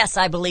election. Yes,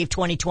 I believe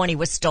 2020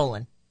 was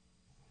stolen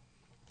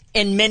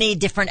in many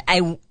different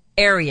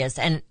areas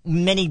and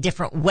many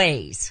different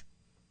ways.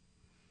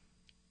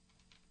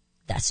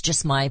 That's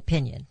just my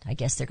opinion. I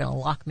guess they're going to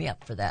lock me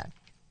up for that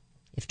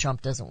if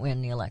Trump doesn't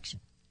win the election.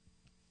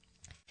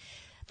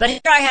 But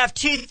here I have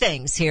two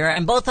things here,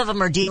 and both of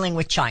them are dealing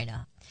with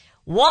China.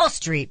 Wall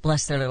Street,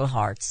 bless their little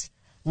hearts,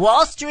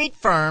 Wall Street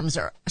firms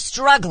are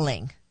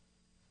struggling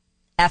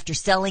after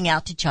selling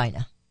out to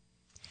China.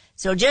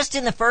 So just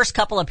in the first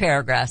couple of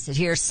paragraphs, it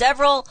here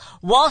several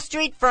Wall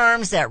Street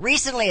firms that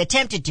recently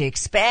attempted to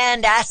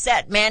expand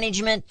asset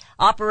management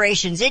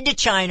operations into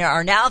China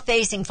are now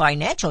facing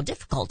financial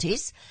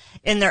difficulties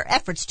in their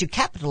efforts to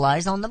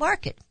capitalize on the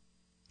market.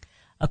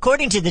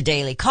 According to the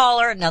Daily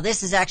Caller, now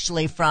this is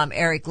actually from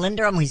Eric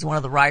Lindrum. He's one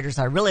of the writers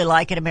I really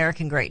like at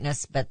American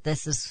Greatness, but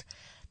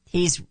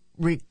he's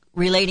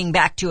relating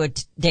back to a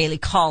Daily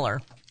Caller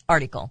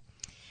article.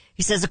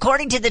 He says,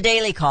 according to the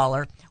Daily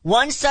Caller,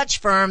 one such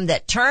firm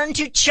that turned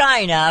to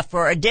China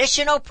for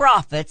additional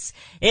profits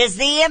is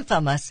the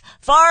infamous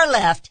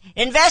far-left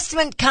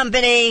investment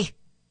company,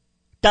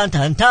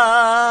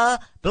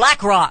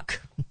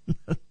 BlackRock.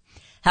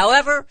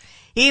 However,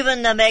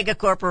 even the mega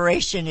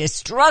corporation is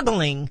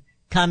struggling,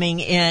 coming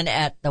in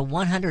at the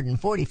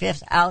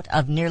 145th out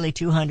of nearly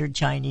 200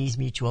 Chinese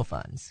mutual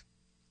funds.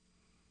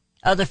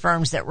 Other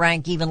firms that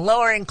rank even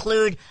lower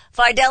include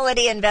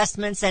Fidelity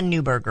Investments and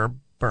Neuberger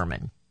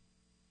Berman.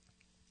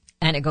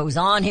 And it goes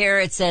on here.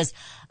 It says,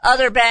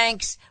 other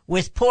banks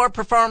with poor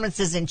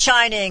performances in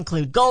China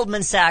include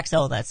Goldman Sachs.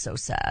 Oh, that's so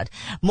sad.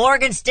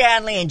 Morgan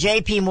Stanley and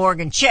JP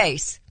Morgan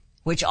Chase,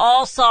 which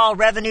all saw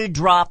revenue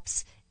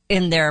drops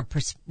in their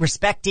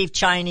respective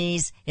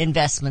Chinese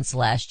investments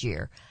last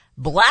year.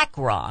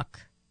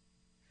 BlackRock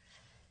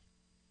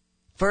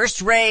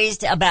first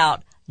raised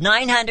about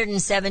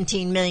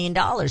 $917 million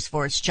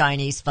for its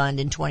Chinese fund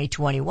in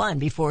 2021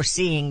 before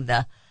seeing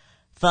the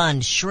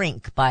fund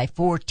shrink by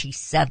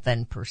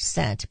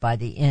 47% by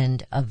the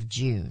end of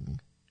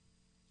June.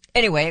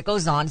 Anyway, it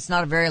goes on. It's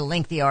not a very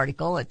lengthy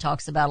article. It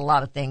talks about a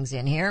lot of things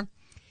in here.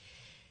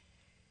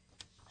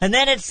 And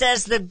then it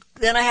says,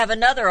 then I have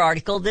another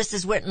article. This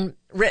is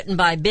written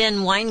by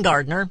Ben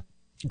Weingarten,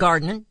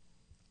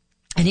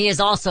 and he is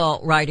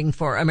also writing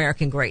for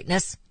American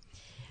Greatness.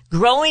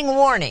 Growing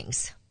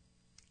warnings.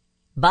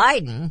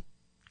 Biden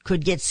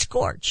could get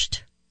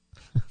scorched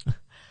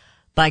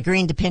by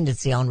green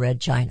dependency on red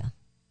China.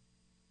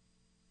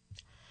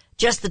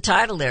 Just the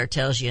title there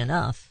tells you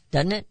enough,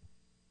 doesn't it?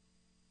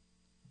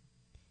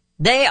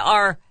 They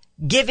are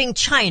giving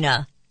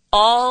China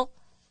all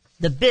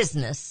the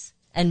business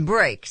and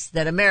breaks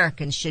that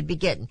Americans should be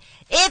getting.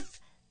 If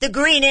the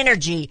green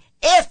energy,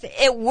 if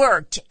it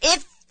worked,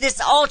 if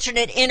this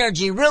alternate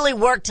energy really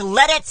worked,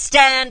 let it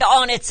stand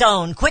on its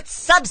own. Quit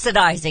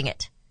subsidizing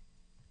it.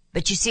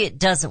 But you see, it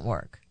doesn't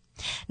work.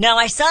 Now,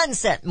 my son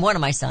sent, one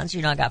of my sons,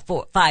 I got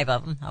 5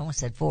 of them. I almost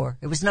said 4.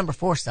 It was number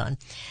 4 son.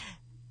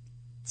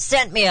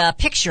 Sent me a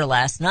picture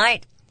last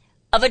night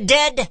of a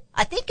dead,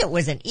 I think it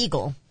was an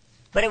eagle,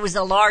 but it was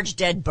a large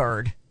dead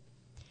bird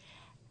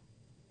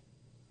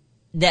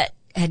that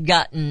had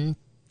gotten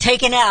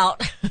taken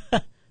out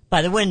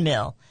by the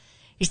windmill.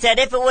 He said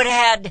if it would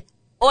have had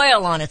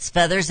oil on its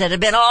feathers, it'd have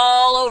been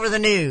all over the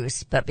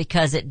news. But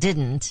because it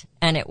didn't,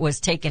 and it was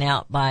taken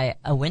out by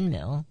a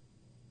windmill,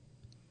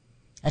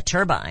 a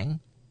turbine,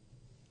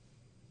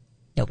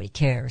 nobody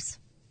cares.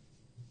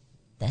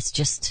 That's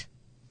just,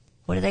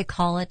 what do they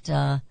call it?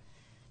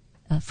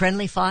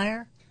 Friendly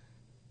fire?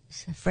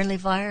 Friendly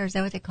fire? Is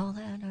that what they call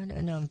that? I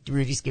don't know.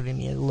 Rudy's giving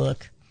me a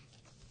look.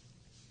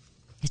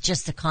 It's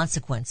just a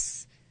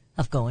consequence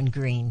of going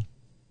green.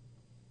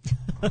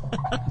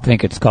 I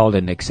think it's called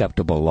an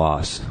acceptable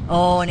loss.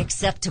 Oh, an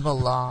acceptable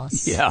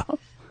loss. Yeah.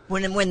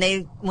 When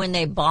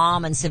they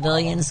bomb and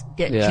civilians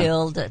get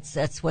killed,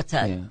 that's what's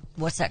that? Yeah.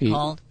 What's that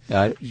called?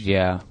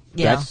 Yeah.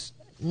 That's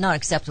not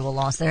acceptable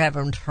loss. They're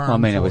having a term. I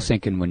mean, I was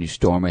thinking when you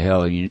storm a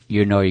hill,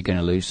 you know you're going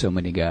to lose so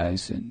many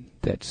guys, and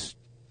that's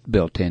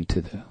built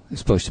into it's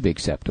supposed to be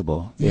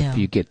acceptable if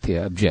you get the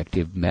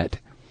objective met.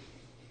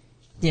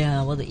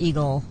 Yeah, well, the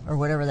eagle or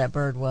whatever that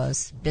bird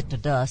was bit to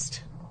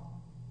dust.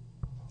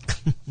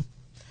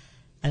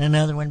 And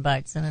another one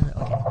bites. And another,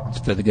 okay. It's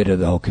for the good of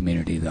the whole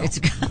community, though.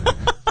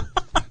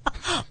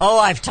 Oh,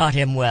 I've taught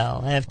him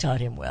well. I have taught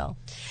him well.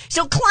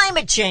 So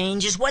climate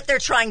change is what they're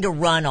trying to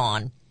run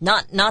on.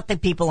 Not the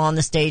people on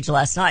the stage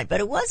last night, but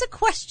it was a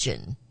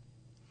question.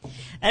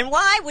 And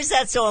why was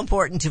that so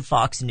important to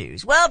Fox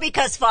News? Well,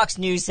 because Fox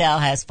News now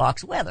has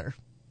Fox Weather.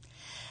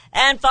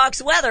 And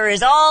Fox Weather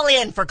is all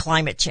in for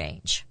climate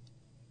change.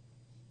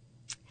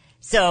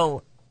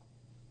 So,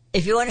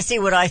 if you want to see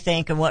what I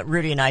think and what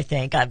Rudy and I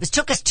think, it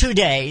took us 2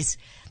 days.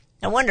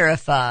 I wonder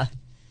if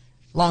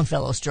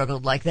Longfellow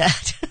struggled like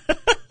that.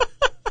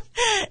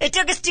 It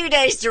took us 2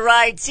 days to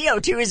write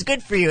CO2 is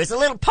Good for You. It's a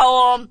little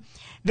poem,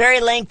 very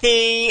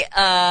lengthy.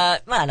 Well,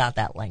 not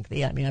that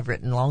lengthy. I mean, I've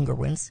written longer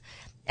ones.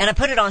 And I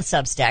put it on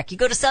Substack. You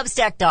go to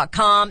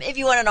Substack.com. If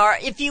you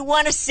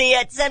want to see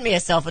it, send me a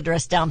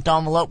self-addressed stamped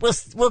envelope.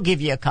 We'll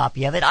give you a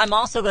copy of it. I'm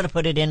also going to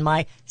put it in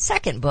my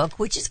second book,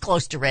 which is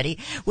close to ready.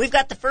 We've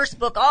got the first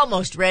book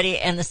almost ready,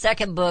 and the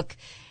second book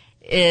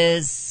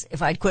is,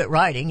 if I'd quit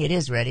writing, it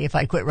is ready, if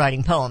I'd quit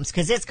writing poems,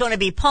 because it's going to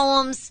be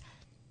poems,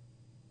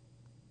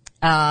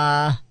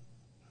 what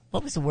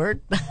was the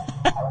word?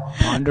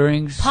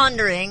 Ponderings.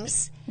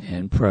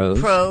 And prose.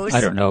 Prose.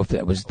 I don't know if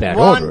that was that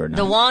order or not.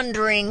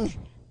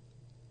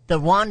 The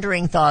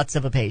wandering thoughts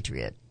of a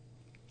patriot.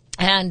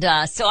 And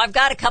so I've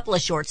got a couple of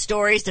short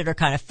stories that are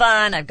kind of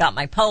fun. I've got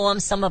my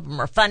poems. Some of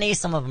them are funny.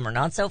 Some of them are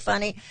not so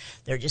funny.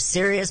 They're just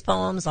serious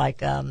poems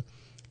like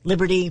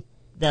Liberty,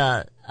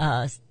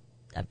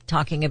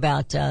 talking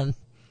about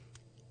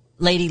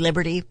Lady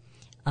Liberty,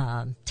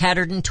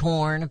 tattered and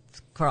torn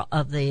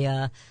of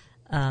the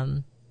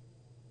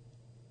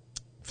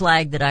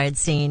flag that I had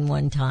seen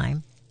one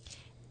time.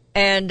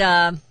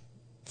 And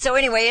so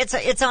anyway,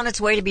 it's on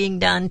its way to being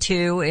done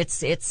too.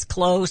 It's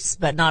close,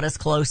 but not as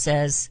close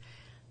as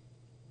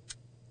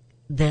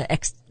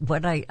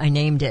what I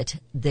named it,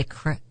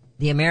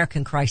 the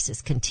American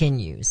Crisis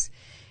Continues.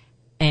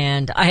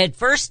 And I had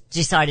first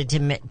decided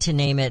to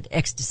name it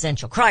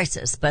Existential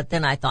Crisis, but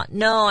then I thought,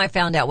 no, I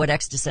found out what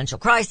existential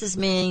crisis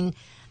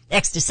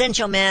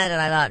existential meant,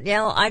 and I thought,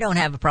 I don't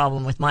have a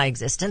problem with my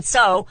existence.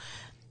 So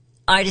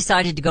I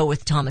decided to go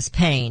with Thomas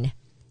Paine,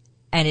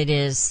 and it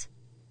is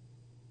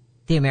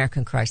The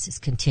American Crisis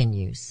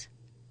Continues.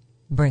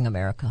 Bring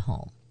America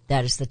Home.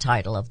 That is the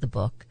title of the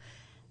book.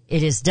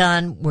 It is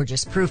done. We're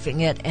just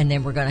proofing it, and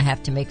then we're going to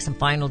have to make some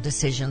final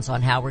decisions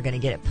on how we're going to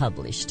get it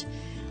published.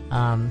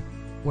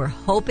 We're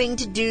hoping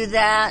to do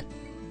that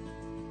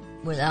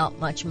without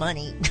much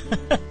money.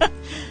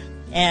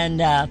 And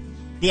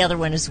the other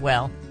one as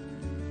well.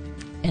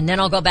 And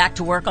then I'll go back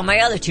to work on my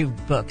other 2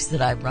 books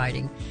that I'm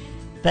writing.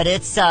 But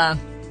it's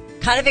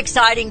kind of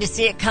exciting to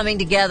see it coming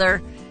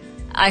together.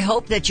 I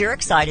hope that you're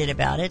excited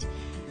about it.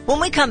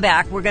 When we come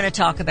back, we're going to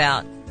talk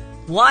about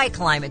why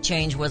climate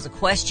change was a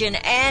question,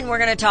 and we're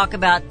going to talk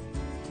about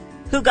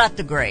who got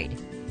the grade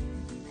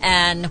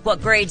and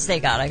what grades they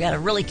got. I got a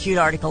really cute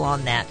article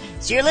on that.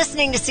 So you're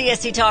listening to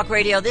CSC Talk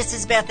Radio. This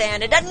is Beth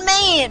Ann. It doesn't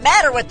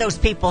matter what those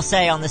people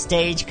say on the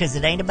stage, because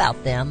it ain't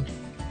about them.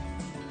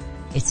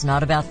 It's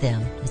not about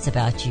them. It's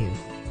about you.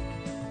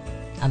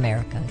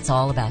 America. It's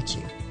all about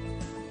you.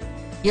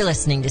 You're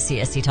listening to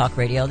CSC Talk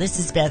Radio. This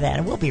is Beth Ann,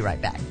 and we'll be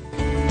right back.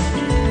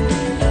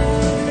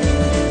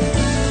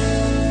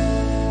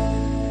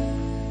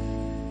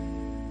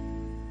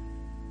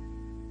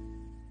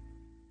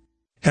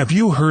 Have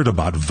you heard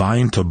about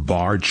Vine to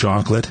Bar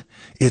chocolate?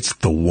 It's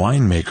the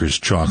winemaker's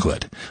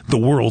chocolate, the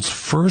world's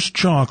first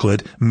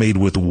chocolate made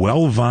with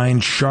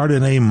well-vined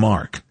Chardonnay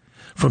marc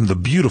from the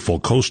beautiful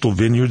coastal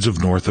vineyards of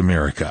North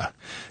America.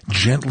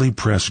 Gently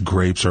pressed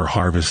grapes are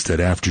harvested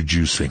after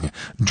juicing,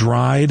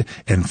 dried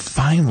and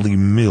finely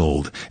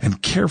milled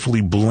and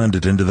carefully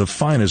blended into the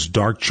finest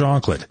dark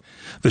chocolate.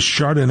 The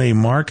Chardonnay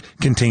marc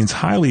contains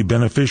highly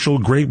beneficial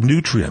grape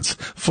nutrients,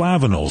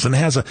 flavonols, and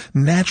has a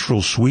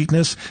natural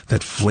sweetness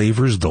that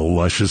flavors the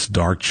luscious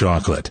dark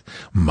chocolate.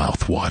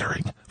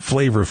 Mouth-watering,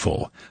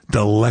 flavorful,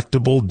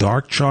 delectable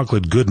dark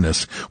chocolate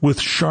goodness with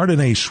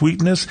Chardonnay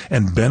sweetness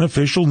and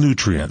beneficial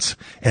nutrients.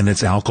 And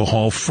it's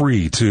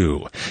alcohol-free,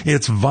 too.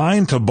 It's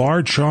Vine to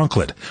Bar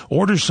chocolate.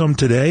 Order some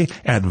today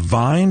at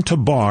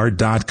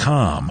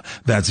vinetobar.com.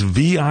 That's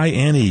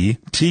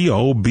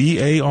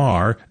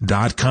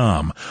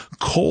VINETOBAR.com.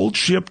 Cold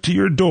shipped to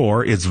your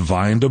door, it's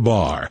Vine to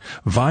Bar.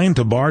 Vine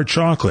to Bar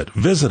chocolate.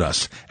 Visit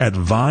us at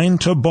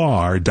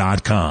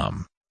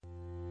vinetobar.com.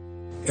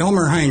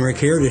 Elmer Heinrich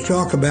here to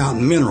talk about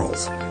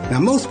minerals.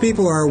 Now, most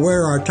people are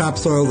aware our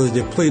topsoil is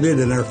depleted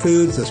and our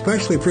foods,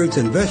 especially fruits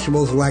and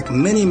vegetables, lack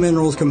many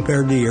minerals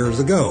compared to years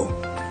ago.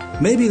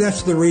 Maybe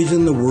that's the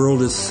reason the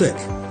world is sick.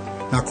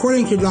 Now,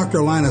 according to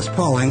Dr. Linus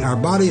Pauling, our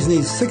bodies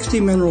need 60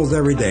 minerals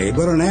every day,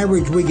 but on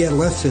average we get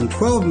less than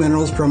 12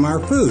 minerals from our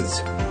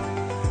foods.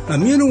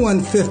 Immuno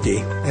 150,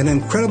 an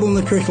incredible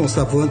nutritional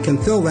supplement, can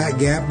fill that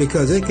gap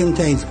because it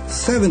contains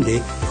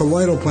 70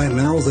 colloidal plant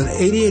minerals and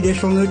 80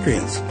 additional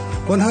nutrients,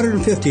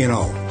 150 in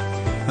all.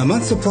 A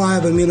month's supply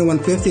of Amino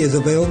 150 is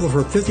available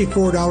for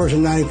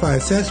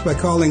 $54.95 by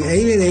calling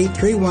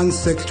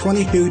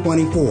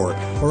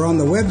 888-316-2224 or on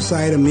the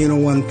website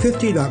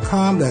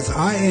amino150.com. That's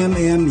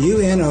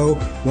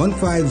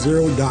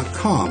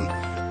IMMUNO150.com.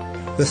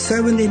 The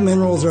 70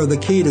 minerals are the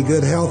key to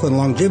good health and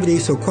longevity,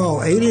 so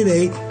call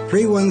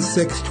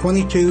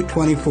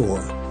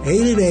 888-316-2224.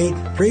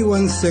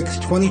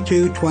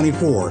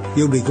 888-316-2224.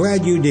 You'll be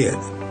glad you did.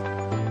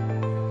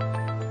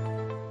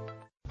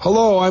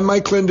 Hello, I'm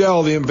Mike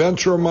Lindell, the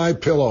inventor of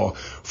MyPillow.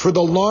 For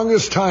the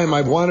longest time,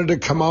 I've wanted to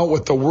come out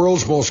with the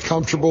world's most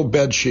comfortable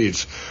bed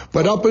sheets.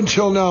 But up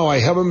until now, I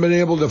haven't been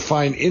able to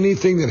find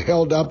anything that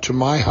held up to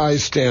my high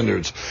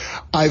standards.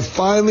 I've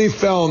finally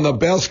found the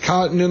best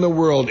cotton in the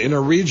world in a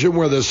region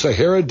where the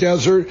Sahara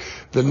Desert,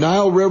 the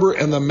Nile River,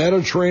 and the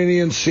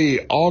Mediterranean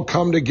Sea all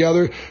come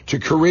together to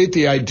create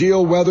the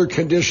ideal weather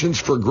conditions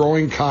for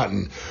growing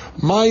cotton.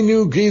 My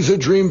new Giza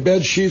Dream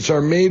bed sheets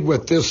are made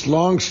with this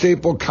long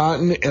staple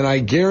cotton, and I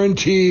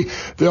guarantee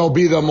they'll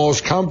be the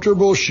most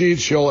comfortable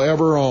sheets you'll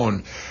ever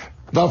own.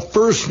 The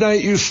first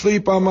night you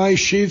sleep on my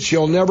sheets,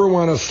 you'll never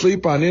want to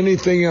sleep on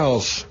anything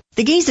else.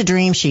 The Giza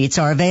Dream Sheets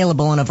are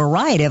available in a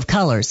variety of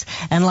colors,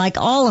 and like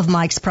all of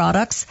Mike's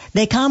products,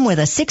 they come with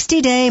a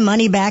 60-day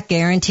money-back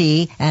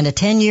guarantee and a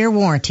 10-year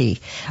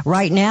warranty.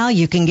 Right now,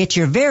 you can get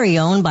your very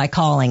own by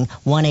calling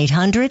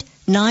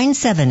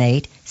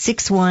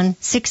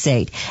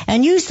 1-800-978-6168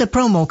 and use the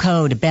promo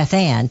code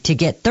BethAnn to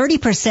get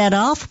 30%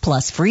 off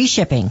plus free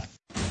shipping.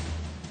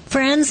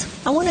 Friends,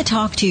 I want to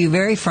talk to you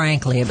very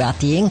frankly about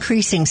the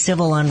increasing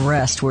civil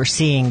unrest we're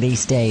seeing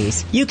these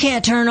days. You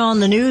can't turn on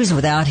the news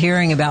without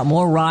hearing about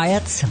more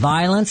riots,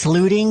 violence,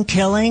 looting,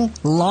 killing,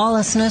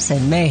 lawlessness,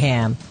 and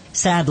mayhem.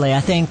 Sadly,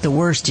 I think the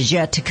worst is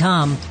yet to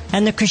come,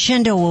 and the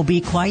crescendo will be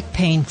quite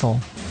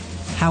painful.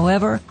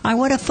 However, I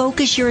want to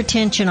focus your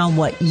attention on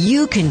what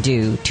you can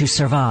do to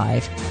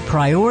survive.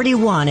 Priority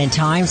one in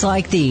times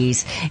like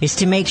these is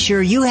to make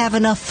sure you have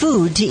enough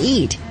food to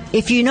eat.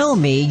 If you know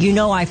me, you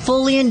know I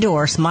fully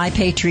endorse My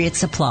Patriot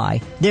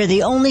Supply. They're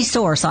the only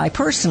source I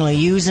personally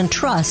use and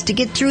trust to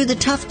get through the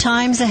tough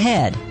times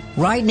ahead.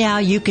 Right now,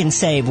 you can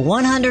save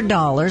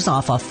 $100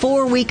 off a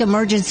 4-week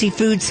emergency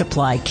food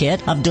supply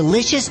kit of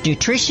delicious,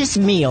 nutritious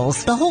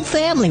meals the whole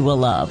family will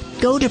love.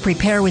 Go to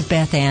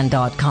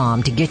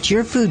preparewithbethann.com to get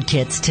your food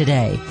kits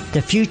today.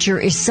 The future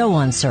is so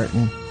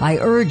uncertain. I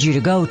urge you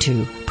to go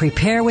to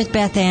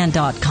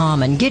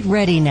preparewithbethann.com and get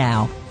ready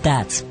now.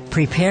 That's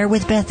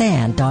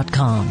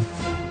preparewithbethann.com.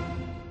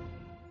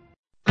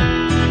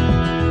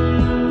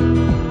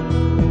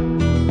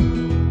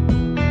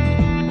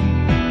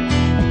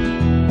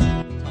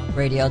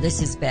 Radio.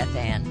 This is Beth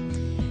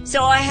Ann.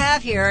 So I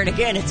have here, and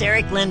again, it's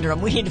Eric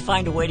Lindrum. We need to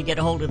find a way to get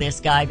a hold of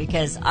this guy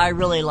because I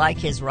really like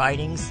his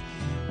writings.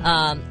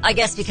 I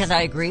guess because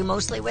I agree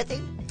mostly with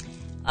him.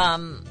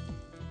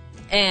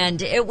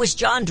 And it was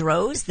John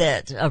Droz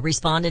that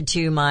responded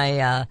to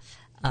my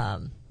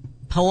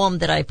poem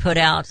that I put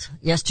out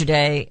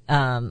yesterday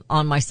on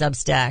my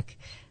Substack,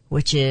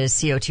 which is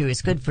CO2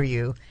 is good for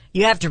you.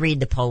 You have to read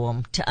the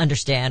poem to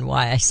understand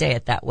why I say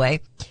it that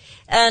way.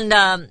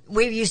 And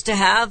we used to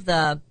have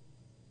the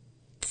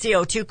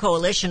CO2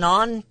 Coalition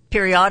on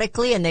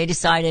periodically, and they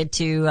decided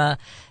to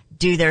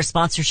do their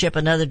sponsorship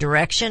another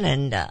direction,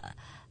 and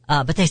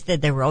but they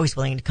said they were always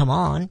willing to come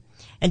on.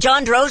 And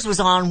John Droz was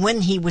on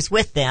when he was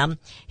with them.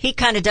 He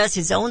kind of does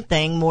his own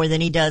thing more than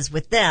he does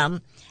with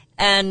them.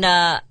 And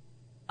I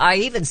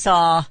even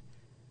saw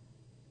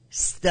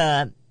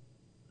the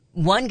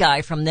one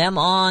guy from them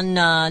on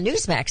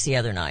Newsmax the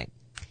other night.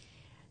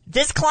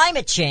 This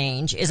climate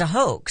change is a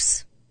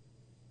hoax.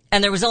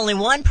 And there was only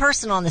one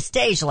person on the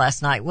stage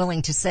last night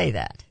willing to say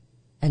that,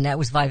 and that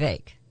was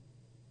Vivek.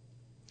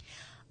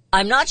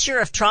 I'm not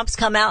sure if Trump's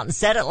come out and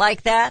said it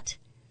like that.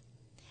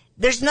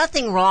 There's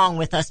nothing wrong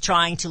with us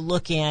trying to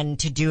look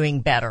into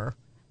doing better,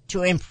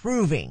 to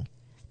improving,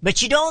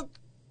 but you don't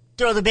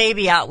throw the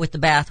baby out with the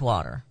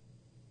bathwater.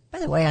 By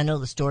the way, I know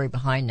the story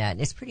behind that,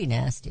 and it's pretty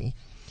nasty.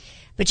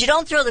 But you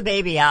don't throw the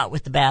baby out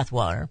with the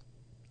bathwater.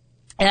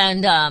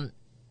 And,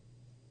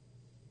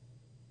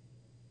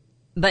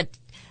 but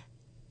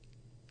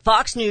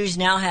Fox News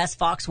now has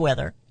Fox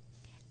Weather.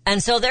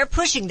 And so they're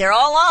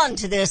all on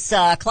to this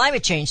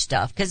climate change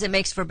stuff because it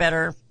makes for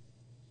better,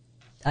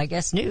 I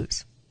guess,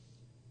 news.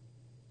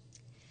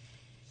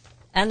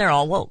 And they're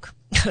all woke.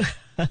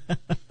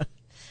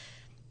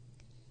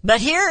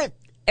 But here,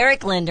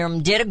 Eric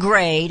Lindrum did a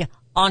grade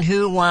on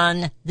who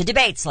won the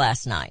debates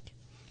last night.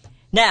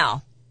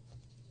 Now,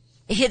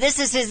 this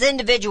is his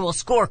individual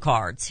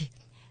scorecards.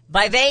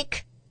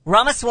 Vivek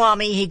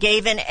Ramaswamy, he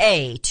gave an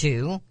A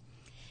to.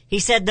 He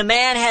said the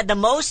man had the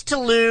most to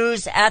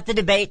lose at the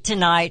debate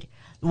tonight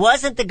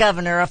wasn't the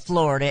governor of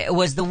Florida. It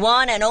was the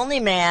one and only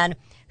man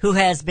who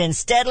has been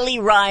steadily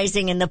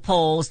rising in the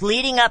polls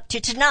leading up to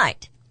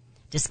tonight.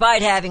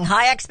 Despite having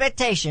high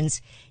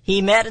expectations,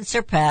 he met and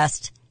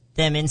surpassed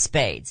them in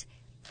spades.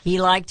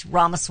 He liked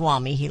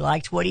Ramaswamy. He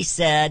liked what he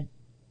said.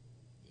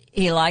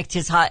 He liked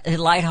his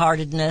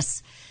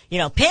lightheartedness. You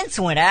know, Pence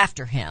went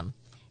after him.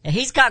 And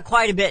he's got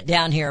quite a bit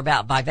down here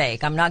about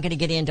Vivek. I'm not going to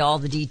get into all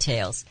the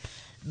details.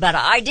 But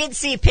I did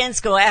see Pence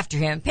go after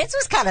him. Pence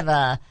was kind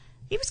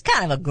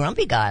of a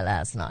grumpy guy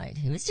last night.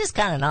 He was just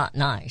kind of not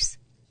nice.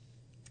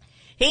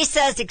 He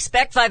says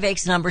expect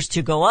Vivek's numbers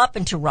to go up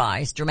and to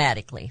rise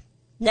dramatically.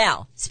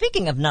 Now,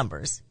 speaking of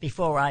numbers,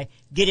 before I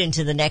get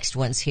into the next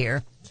ones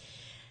here,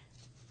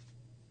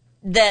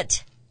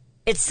 that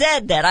it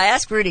said that I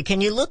asked Rudy,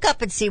 can you look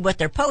up and see what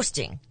they're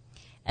posting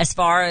as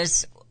far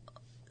as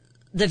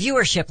the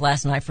viewership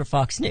last night for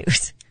Fox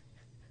News?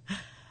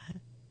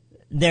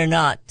 They're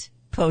not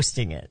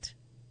posting it.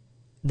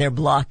 They're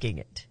blocking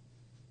it.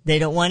 They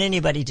don't want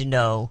anybody to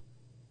know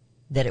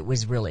that it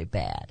was really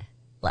bad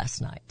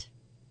last night.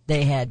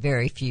 They had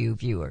very few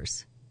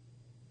viewers.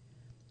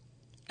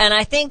 And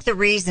I think the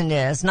reason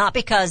is not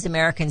because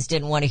Americans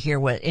didn't want to hear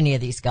what any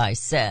of these guys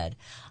said.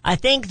 I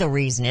think the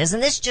reason is,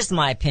 and this is just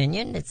my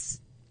opinion,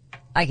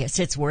 I guess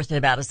it's worth it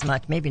about as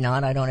much, maybe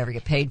not, I don't ever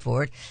get paid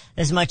for it,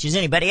 as much as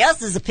anybody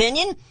else's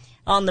opinion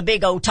on the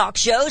big old talk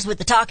shows with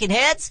the talking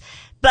heads.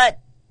 But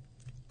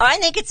I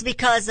think it's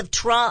because of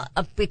Trump,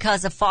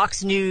 because of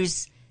Fox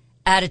News'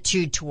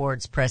 attitude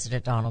towards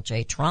President Donald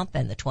J. Trump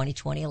and the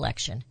 2020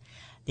 election.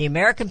 The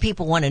American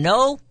people want to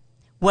know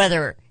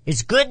whether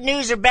it's good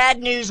news or bad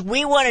news.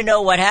 We want to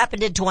know what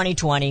happened in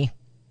 2020.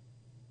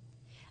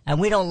 And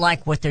we don't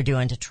like what they're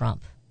doing to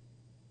Trump.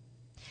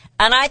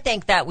 And I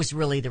think that was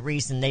really the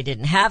reason they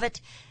didn't have it.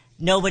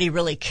 Nobody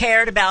really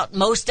cared about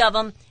most of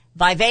them.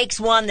 Vivek's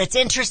one that's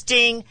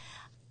interesting.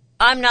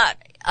 I'm not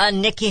a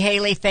Nikki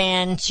Haley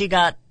fan. She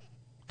got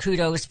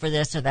kudos for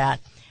this or that.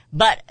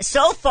 But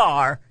so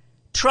far,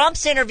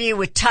 Trump's interview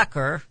with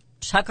Tucker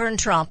and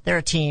Trump, they're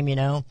a team,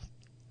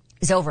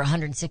 is over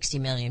 160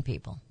 million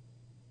people.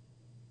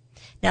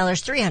 Now,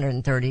 there's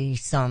 330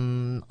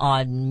 some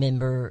odd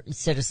member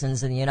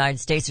citizens in the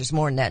United States. There's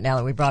more than that now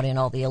that we brought in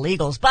all the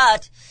illegals.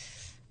 But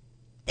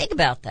think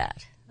about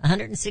that.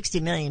 160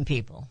 million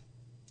people.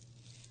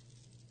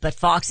 But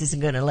Fox isn't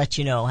going to let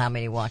you know how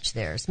many watch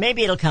theirs.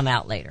 Maybe it'll come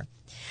out later.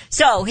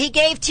 So he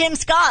gave Tim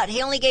Scott,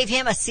 he only gave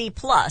him a C+.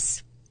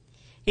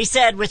 He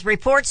said, with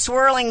reports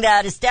swirling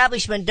that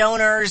establishment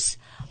donors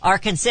are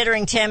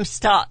considering Tim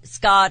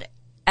Scott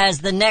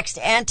as the next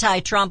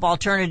anti-Trump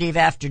alternative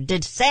after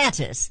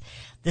DeSantis,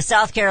 the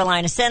South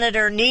Carolina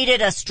senator needed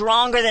a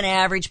stronger than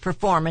average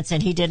performance,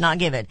 and he did not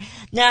give it.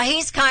 Now,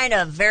 he's kind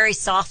of very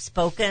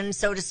soft-spoken,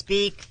 so to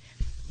speak,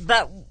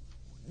 but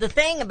the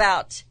thing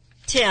about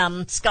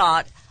Tim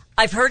Scott,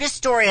 I've heard his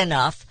story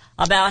enough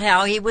about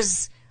how he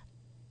was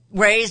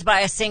raised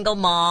by a single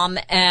mom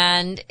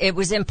and it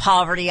was in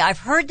poverty. I've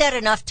heard that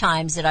enough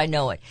times that I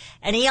know it.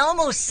 And he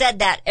almost said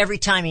that every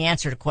time he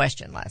answered a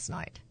question last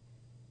night.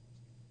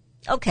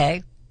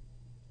 Okay.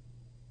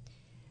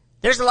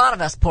 There's a lot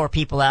of us poor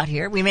people out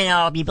here. We may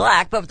not all be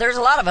black, but there's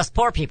a lot of us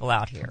poor people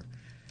out here.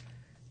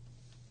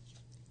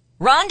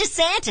 Ron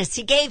DeSantis,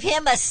 he gave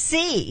him a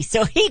C,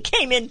 so he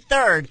came in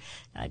third.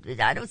 I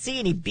don't see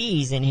any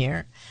B's in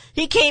here.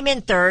 He came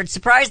in third.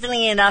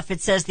 Surprisingly enough,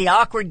 it says the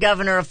awkward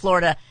governor of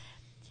Florida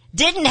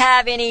didn't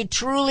have any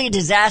truly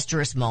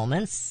disastrous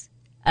moments,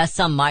 as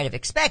some might have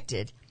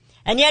expected,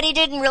 and yet he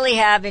didn't really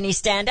have any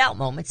standout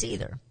moments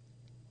either.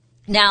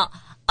 Now,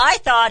 I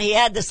thought he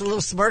had this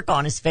little smirk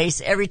on his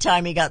face every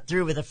time he got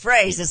through with a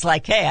phrase. It's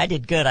like, hey, I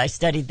did good. I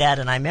studied that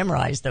and I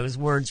memorized those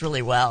words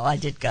really well. I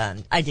did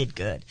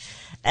good.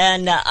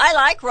 And I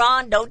like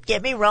Ron, don't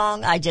get me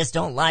wrong. I just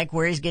don't like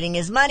where he's getting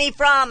his money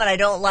from, and I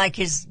don't like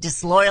his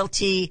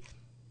disloyalty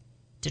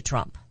to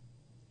Trump.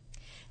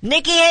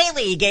 Nikki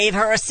Haley gave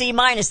her a C-.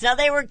 Now,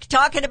 they were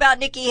talking about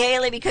Nikki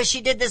Haley because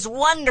she did this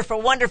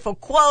wonderful, wonderful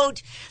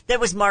quote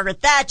that was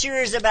Margaret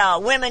Thatcher's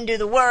about women do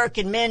the work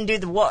and men do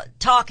the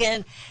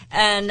talking.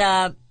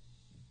 And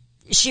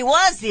she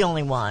was the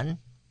only one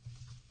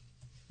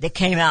that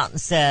came out and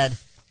said,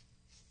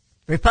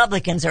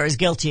 Republicans are as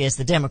guilty as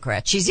the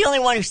Democrats. She's the only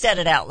one who said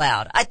it out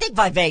loud. I think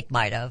Vivek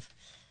might have,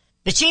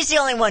 but she's the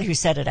only one who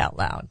said it out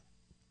loud.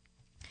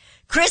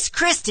 Chris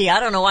Christie, I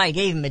don't know why he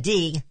gave him a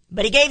D,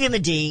 but he gave him a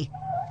D.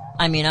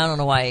 I mean, I don't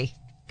know why he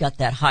got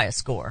that high a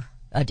score,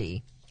 a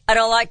D. I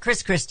don't like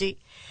Chris Christie.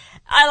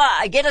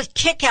 I get a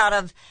kick out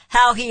of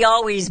how he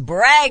always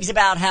brags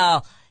about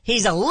how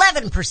he's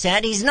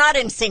 11%. He's not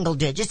in single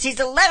digits. He's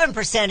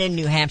 11% in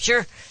New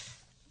Hampshire.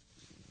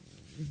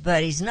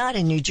 But he's not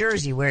in New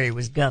Jersey where he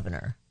was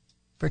governor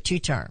for 2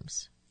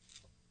 terms.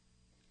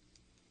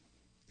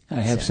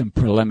 I have some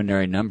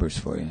preliminary numbers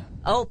for you.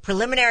 Oh,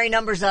 preliminary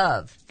numbers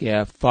of?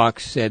 Yeah,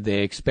 Fox said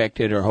they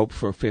expected or hoped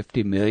for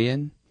 50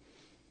 million.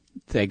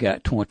 They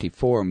got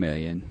 24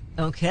 million.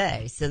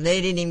 Okay, so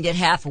they didn't even get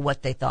half of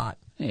what they thought.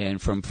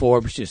 And from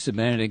Forbes just a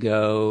minute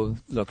ago,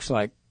 looks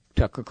like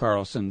Tucker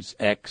Carlson's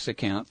X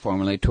account,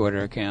 formerly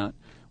Twitter account,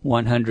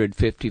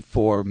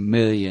 154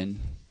 million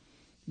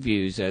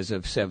views as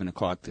of 7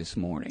 o'clock this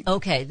morning.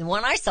 Okay, the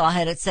one I saw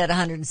had it said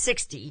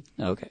 160.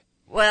 Okay.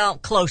 Well,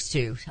 close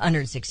to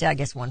 160. I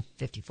guess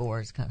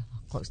 154 is kind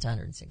of close to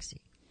 160.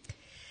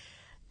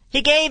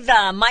 He gave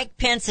Mike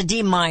Pence a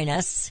D-.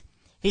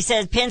 He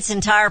said Pence's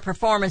entire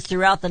performance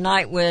throughout the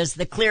night was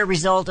the clear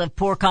result of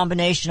poor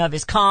combination of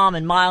his calm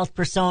and mild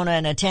persona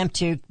and attempt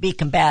to be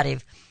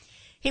combative.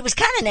 He was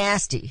kind of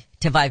nasty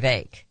to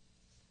Vivek.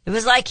 It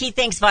was like he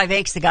thinks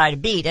Vivek's the guy to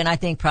beat, and I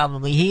think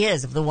probably he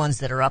is of the ones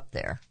that are up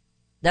there.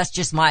 That's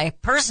just my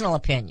personal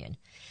opinion.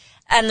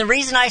 And the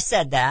reason I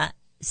say that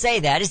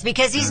is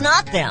because he's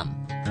not them.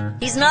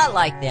 He's not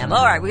like them.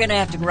 All right, we're going to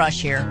have to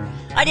rush here.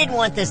 I didn't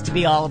want this to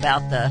be all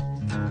about the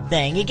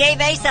thing. He gave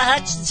Asa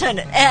Hutchinson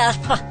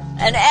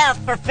an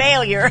F for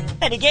failure,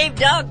 and he gave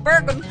Doug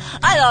Burgum,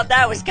 I thought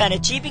that was kind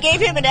of cheap. He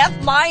gave him an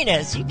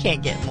F-. You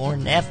can't get more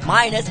than F-,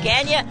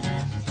 can you?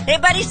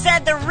 But he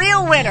said the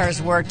real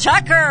winners were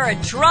Tucker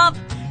and Trump.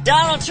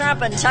 Donald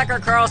Trump and Tucker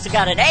Carlson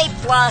got an A+.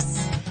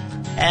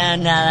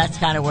 And that's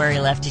kind of where he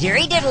left it here.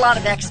 He did a lot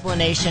of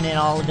explanation in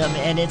all of them,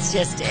 and it's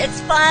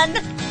fun,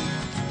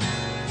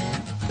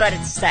 but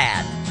it's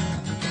sad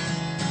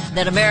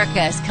that America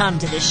has come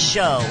to this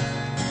show.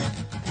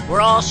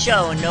 We're all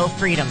show and no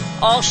freedom,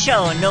 all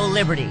show and no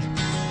liberty.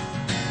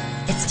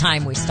 It's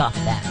time we stop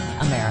that,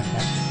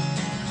 America.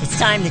 It's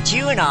time that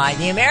you and I,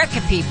 the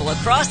American people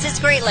across this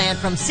great land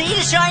from sea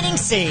to shining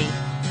sea,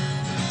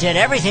 did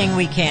everything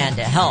we can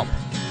to help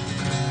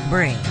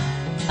bring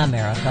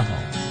America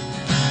home.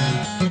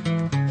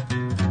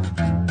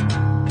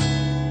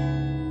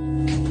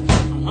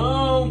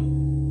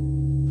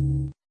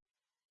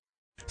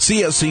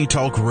 CSC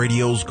Talk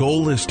Radio's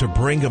goal is to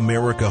bring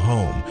America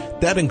home.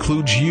 That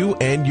includes you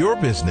and your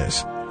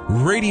business.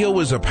 Radio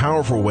is a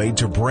powerful way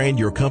to brand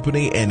your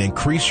company and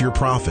increase your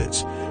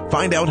profits.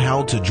 Find out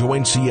how to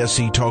join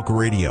CSC Talk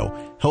Radio,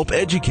 help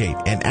educate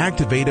and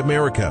activate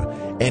America,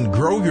 and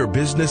grow your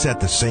business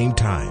at the same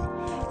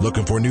time.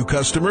 Looking for new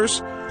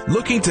customers?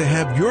 Looking to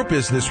have your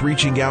business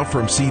reaching out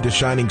from sea to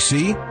shining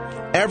sea?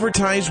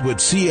 Advertise with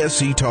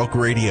CSC Talk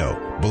Radio.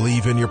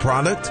 Believe in your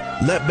product?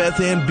 Let Beth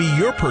Ann be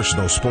your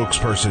personal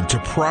spokesperson to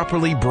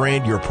properly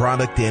brand your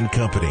product and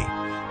company.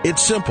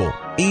 It's simple,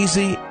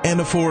 easy, and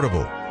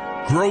affordable.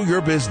 Grow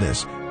your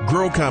business,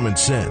 grow common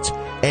sense,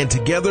 and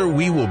together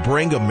we will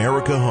bring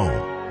America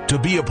home. To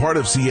be a part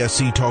of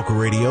CSC Talk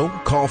Radio,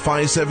 call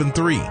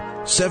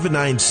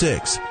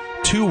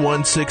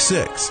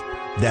 573-796-2166.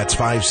 That's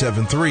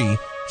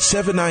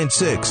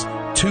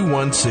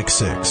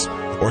 573-796-2166.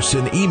 Or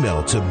send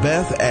email to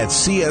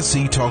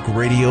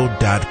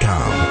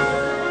beth@csctalkradio.com.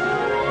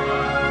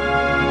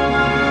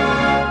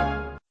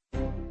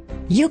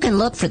 You can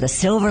look for the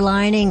silver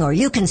lining, or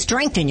you can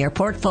strengthen your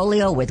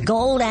portfolio with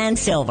gold and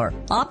silver.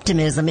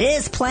 Optimism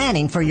is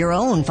planning for your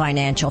own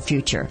financial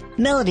future.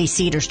 Melody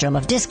Cedarstrom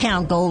of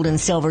Discount Gold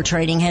and Silver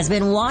Trading has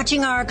been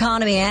watching our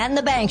economy and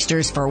the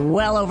banksters for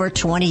well over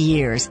 20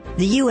 years.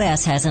 The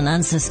U.S. has an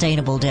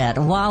unsustainable debt,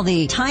 and while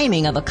the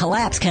timing of a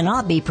collapse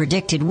cannot be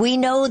predicted, we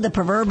know the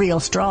proverbial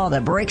straw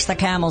that breaks the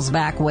camel's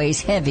back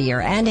weighs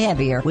heavier and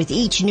heavier with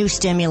each new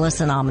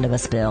stimulus and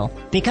omnibus bill.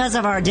 Because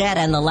of our debt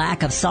and the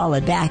lack of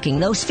solid backing,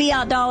 those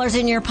fiat dollars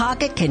in your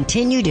pocket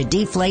continue to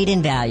deflate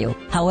in value.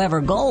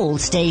 However,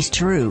 gold stays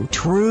true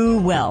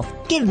wealth.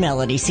 Give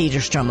Melody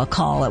Cedarstrom a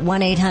call at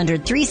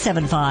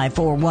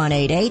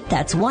 1-800-375-4188.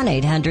 That's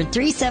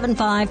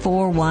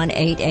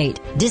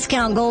 1-800-375-4188.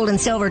 Discount Gold and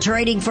Silver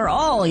Trading for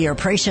all your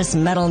precious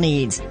metal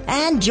needs.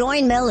 And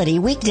join Melody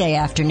weekday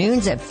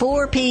afternoons at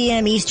 4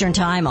 p.m. Eastern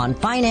Time on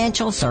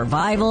Financial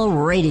Survival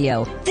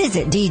Radio.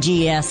 Visit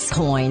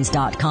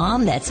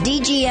dgscoins.com. That's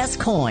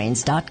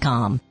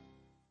dgscoins.com.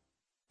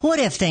 What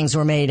if things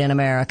were made in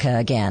America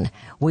again?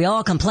 We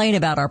all complain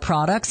about our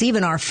products,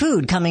 even our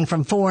food coming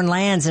from foreign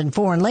lands and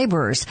foreign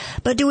laborers.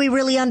 But do we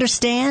really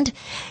understand?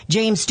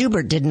 James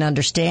Stubert didn't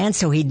understand,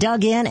 so he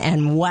dug in,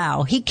 and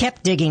wow, he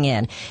kept digging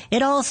in.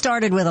 It all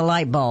started with a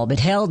light bulb. It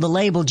held the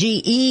label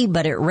GE,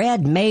 but it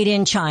read Made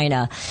in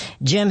China.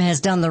 Jim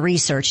has done the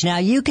research. Now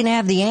you can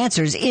have the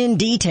answers in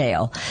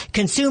detail.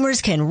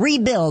 Consumers can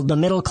rebuild the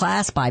middle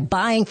class by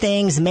buying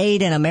things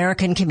made in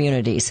American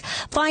communities.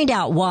 Find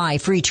out why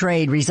free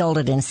trade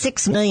resulted in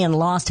 6 million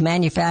lost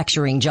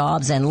manufacturing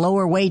jobs and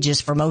lower wages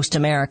for most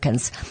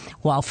Americans.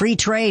 While free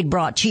trade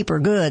brought cheaper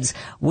goods,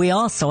 we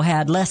also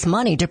had less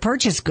money to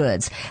purchase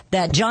goods.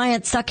 That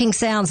giant sucking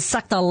sound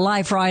sucked the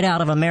life right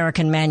out of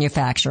American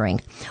manufacturing.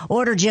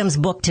 Order Jim's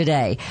book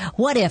today,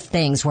 What If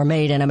Things Were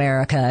Made in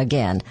America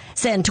Again?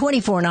 Send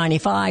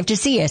 $24.95 to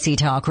CSC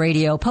Talk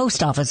Radio,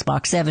 Post Office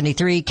Box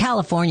 73,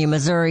 California,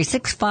 Missouri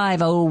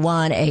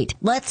 65018.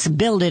 Let's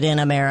build it in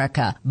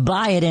America,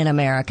 buy it in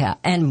America,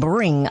 and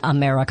bring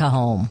America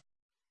home.